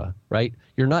 Yeshua, right?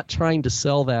 You're not trying to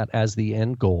sell that as the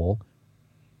end goal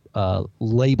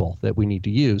label that we need to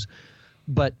use.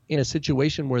 But in a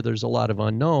situation where there's a lot of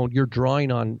unknown, you're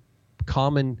drawing on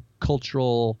common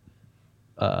cultural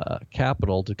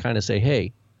capital to kind of say,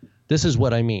 hey, this is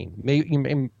what I mean.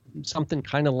 Maybe something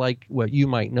kind of like what you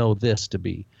might know this to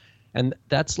be. And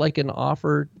that's like an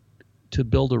offer to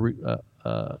build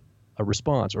a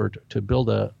response, or to build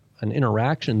an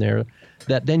interaction there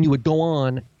that then you would go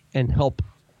on and help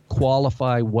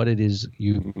qualify what it is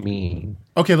you mean.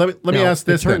 Okay, let me ask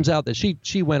this. It turns out that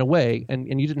she went away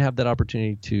and you didn't have that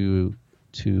opportunity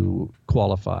to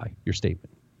qualify your statement.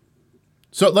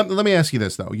 So let me ask you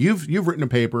this, though. You've written a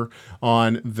paper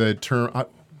on the term,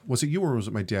 was it you or was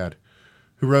it my dad,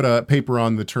 who wrote a paper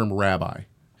on the term rabbi,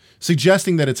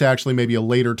 suggesting that it's actually maybe a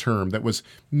later term that was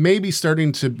maybe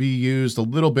starting to be used a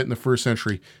little bit in the first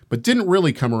century, but didn't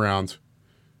really come around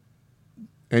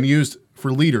and used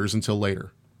for leaders until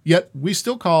later. Yet we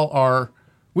still call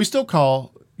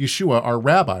Yeshua our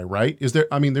rabbi, right?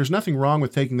 There's nothing wrong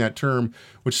with taking that term,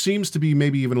 which seems to be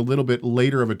maybe even a little bit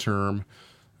later of a term,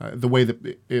 the way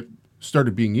that it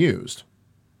started being used.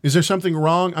 Is there something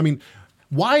wrong? I mean,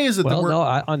 why is it that we're...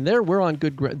 Well, no, on there we're on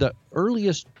good ground. The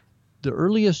earliest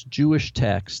Jewish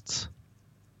texts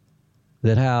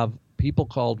that have people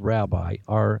called rabbi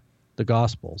are the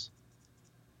Gospels.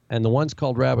 And the ones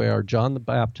called rabbi are John the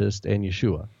Baptist and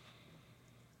Yeshua.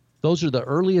 Those are the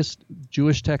earliest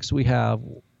Jewish texts we have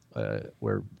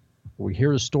where we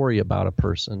hear a story about a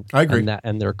person. I agree.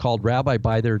 And they're called rabbi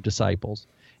by their disciples.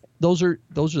 Those are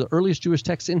the earliest Jewish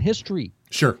texts in history.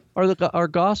 Sure. Are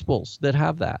Gospels that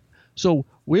have that. So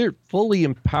we're fully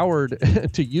empowered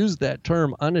to use that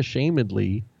term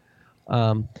unashamedly.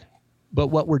 But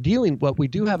what we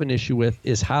do have an issue with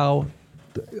is how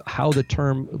the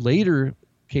term later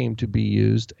came to be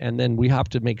used, and then we have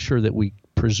to make sure that we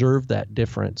preserve that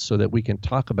difference so that we can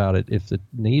talk about it if the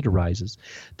need arises.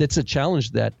 That's a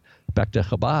challenge that, back to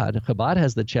Chabad. Chabad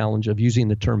has the challenge of using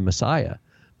the term Messiah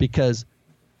because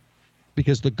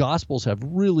the Gospels have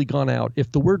really gone out.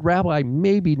 If the word rabbi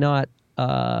maybe not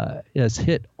has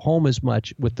hit home as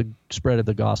much with the spread of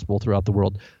the gospel throughout the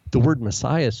world, the word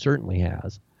Messiah certainly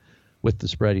has. with the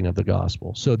spreading of the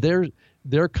gospel. So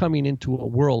they're coming into a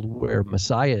world where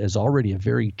Messiah is already a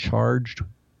very charged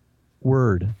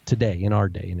word today, in our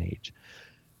day and age.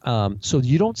 So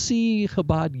you don't see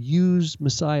Chabad use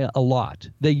Messiah a lot.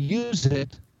 They use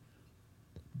it,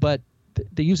 but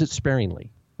they use it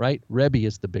sparingly, right? Rebbe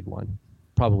is the big one,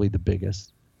 probably the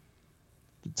biggest.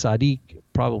 Tzaddik,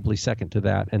 probably second to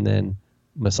that, and then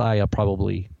Messiah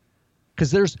probably.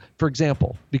 Because there's, for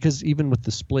example, because even with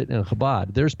the split in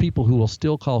Chabad, there's people who will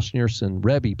still call Schneerson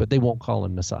Rebbe, but they won't call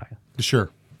him Messiah. Sure.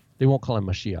 They won't call him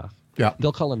Mashiach. Yeah.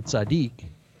 They'll call him Tzaddik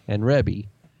and Rebbe.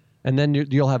 And then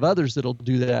you'll have others that'll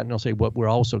do that, and they'll say, well, we're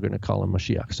also going to call him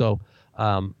Mashiach. So,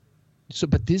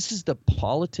 but this is the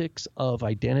politics of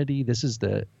identity. This is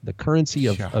the currency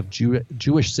of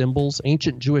Jewish symbols,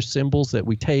 ancient Jewish symbols that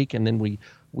we take, and then we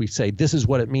say, this is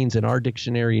what it means in our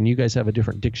dictionary, and you guys have a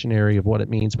different dictionary of what it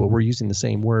means, but we're using the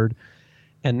same word.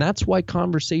 And that's why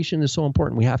conversation is so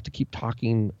important. We have to keep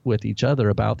talking with each other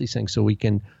about these things so we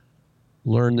can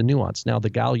learn the nuance. Now, the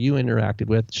gal you interacted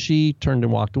with, she turned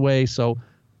and walked away, so...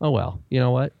 oh, well, you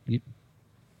know what? You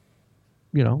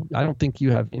know, I don't think you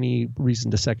have any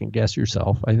reason to second guess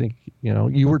yourself. I think, you know,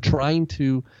 you were trying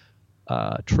to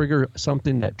trigger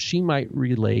something that she might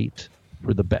relate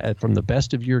from the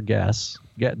best of your best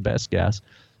guess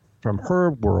from her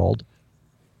world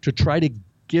to try to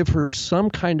give her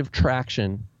some kind of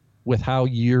traction with how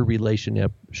your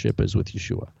relationship is with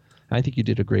Yeshua. I think you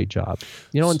did a great job.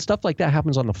 You know, and stuff like that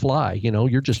happens on the fly. You know,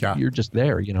 you're just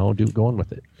there, you know, going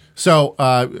with it. So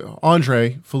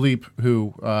Andre Philippe,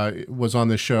 who was on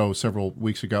this show several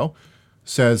weeks ago,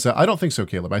 says, I don't think so,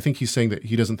 Caleb. I think he's saying that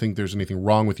he doesn't think there's anything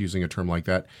wrong with using a term like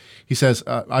that. He says,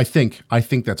 I think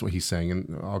that's what he's saying,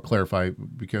 and I'll clarify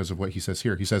because of what he says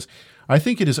here. He says, I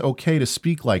think it is okay to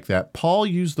speak like that. Paul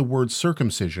used the word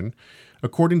circumcision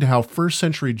according to how first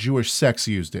century Jewish sects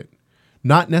used it,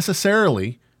 not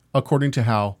necessarily according to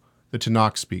how the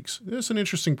Tanakh speaks. It's an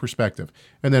interesting perspective.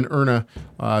 And then Erna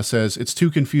says, it's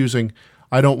too confusing.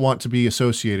 I don't want to be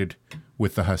associated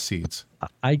with the Hasids.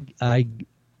 I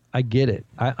get it.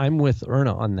 I'm with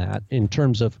Erna on that in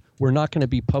terms of we're not going to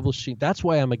be publishing. That's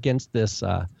why I'm against this,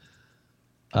 the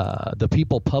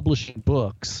people publishing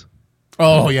books.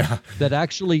 Oh, yeah. That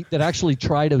actually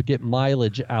try to get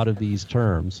mileage out of these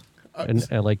terms. And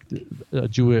like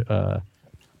Jewish...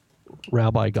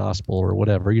 rabbi gospel or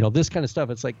whatever, you know, this kind of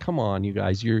stuff. It's like, come on, you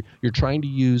guys, you're trying to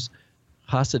use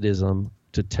Hasidism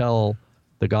to tell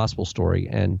the gospel story.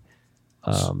 And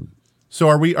so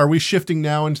are we shifting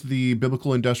now into the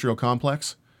biblical industrial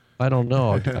complex? I don't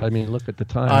know. I mean, look at the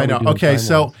time. I know. Okay,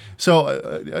 so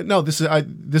no, this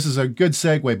is a good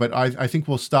segue, but I think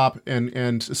we'll stop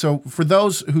and so for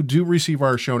those who do receive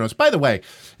our show notes. By the way,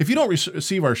 if you don't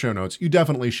receive our show notes, you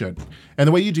definitely should. And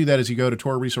the way you do that is you go to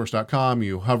TorahResource.com,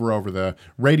 you hover over the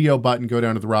radio button, go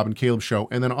down to the Rob and Caleb Show,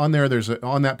 and then on there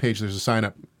on that page there's a sign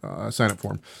up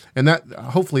form, and that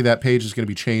hopefully that page is going to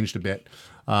be changed a bit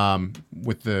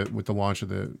with the launch of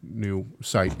the new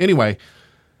site. Anyway.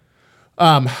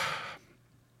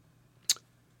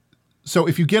 So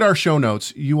if you get our show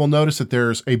notes, you will notice that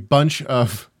there's a bunch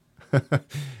of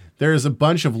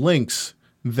links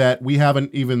that we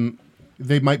haven't even,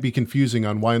 they might be confusing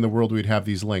on why in the world we'd have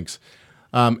these links.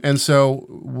 And so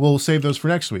we'll save those for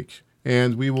next week.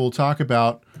 And we will talk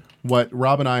about what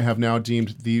Rob and I have now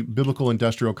deemed the biblical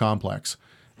industrial complex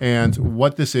and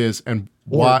what this is and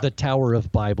why. Or the Tower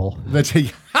of Bible.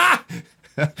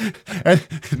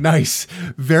 Nice,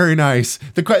 very nice.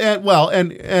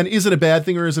 And is it a bad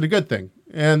thing or is it a good thing?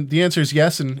 And the answer is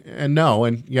yes and no,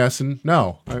 and yes and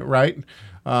no, right?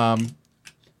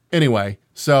 Anyway,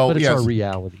 so but it's our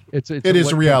reality. It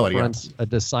is a reality. A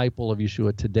disciple of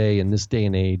Yeshua today in this day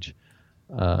and age.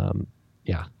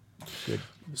 Yeah, good.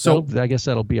 So I guess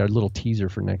that'll be our little teaser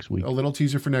for next week. A little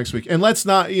teaser for next week. And let's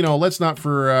not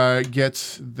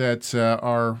forget that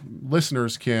our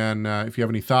listeners can, if you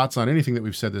have any thoughts on anything that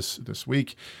we've said this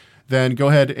week, then go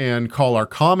ahead and call our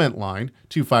comment line,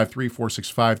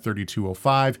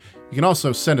 253-465-3205. You can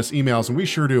also send us emails, and we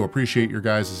sure do appreciate your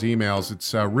guys' emails.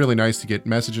 It's really nice to get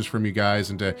messages from you guys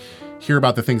and to hear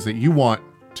about the things that you want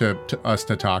us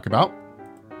to talk about.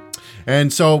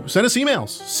 And so send us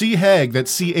emails. Chegg,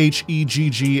 that's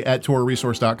CHEGG at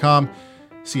TorahResource.com.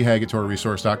 Chegg at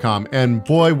TorahResource.com. And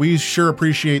boy, we sure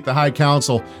appreciate the High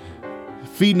Council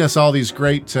feeding us all these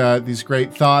great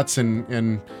thoughts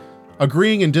and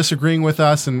agreeing and disagreeing with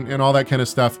us and all that kind of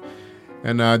stuff.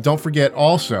 And don't forget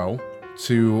also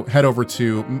to head over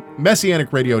to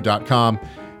messianicradio.com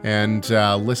and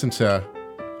listen to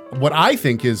what I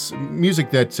think is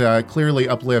music that clearly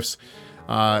uplifts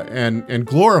and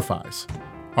glorifies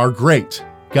our great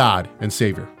God and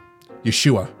Savior,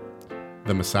 Yeshua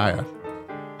the Messiah.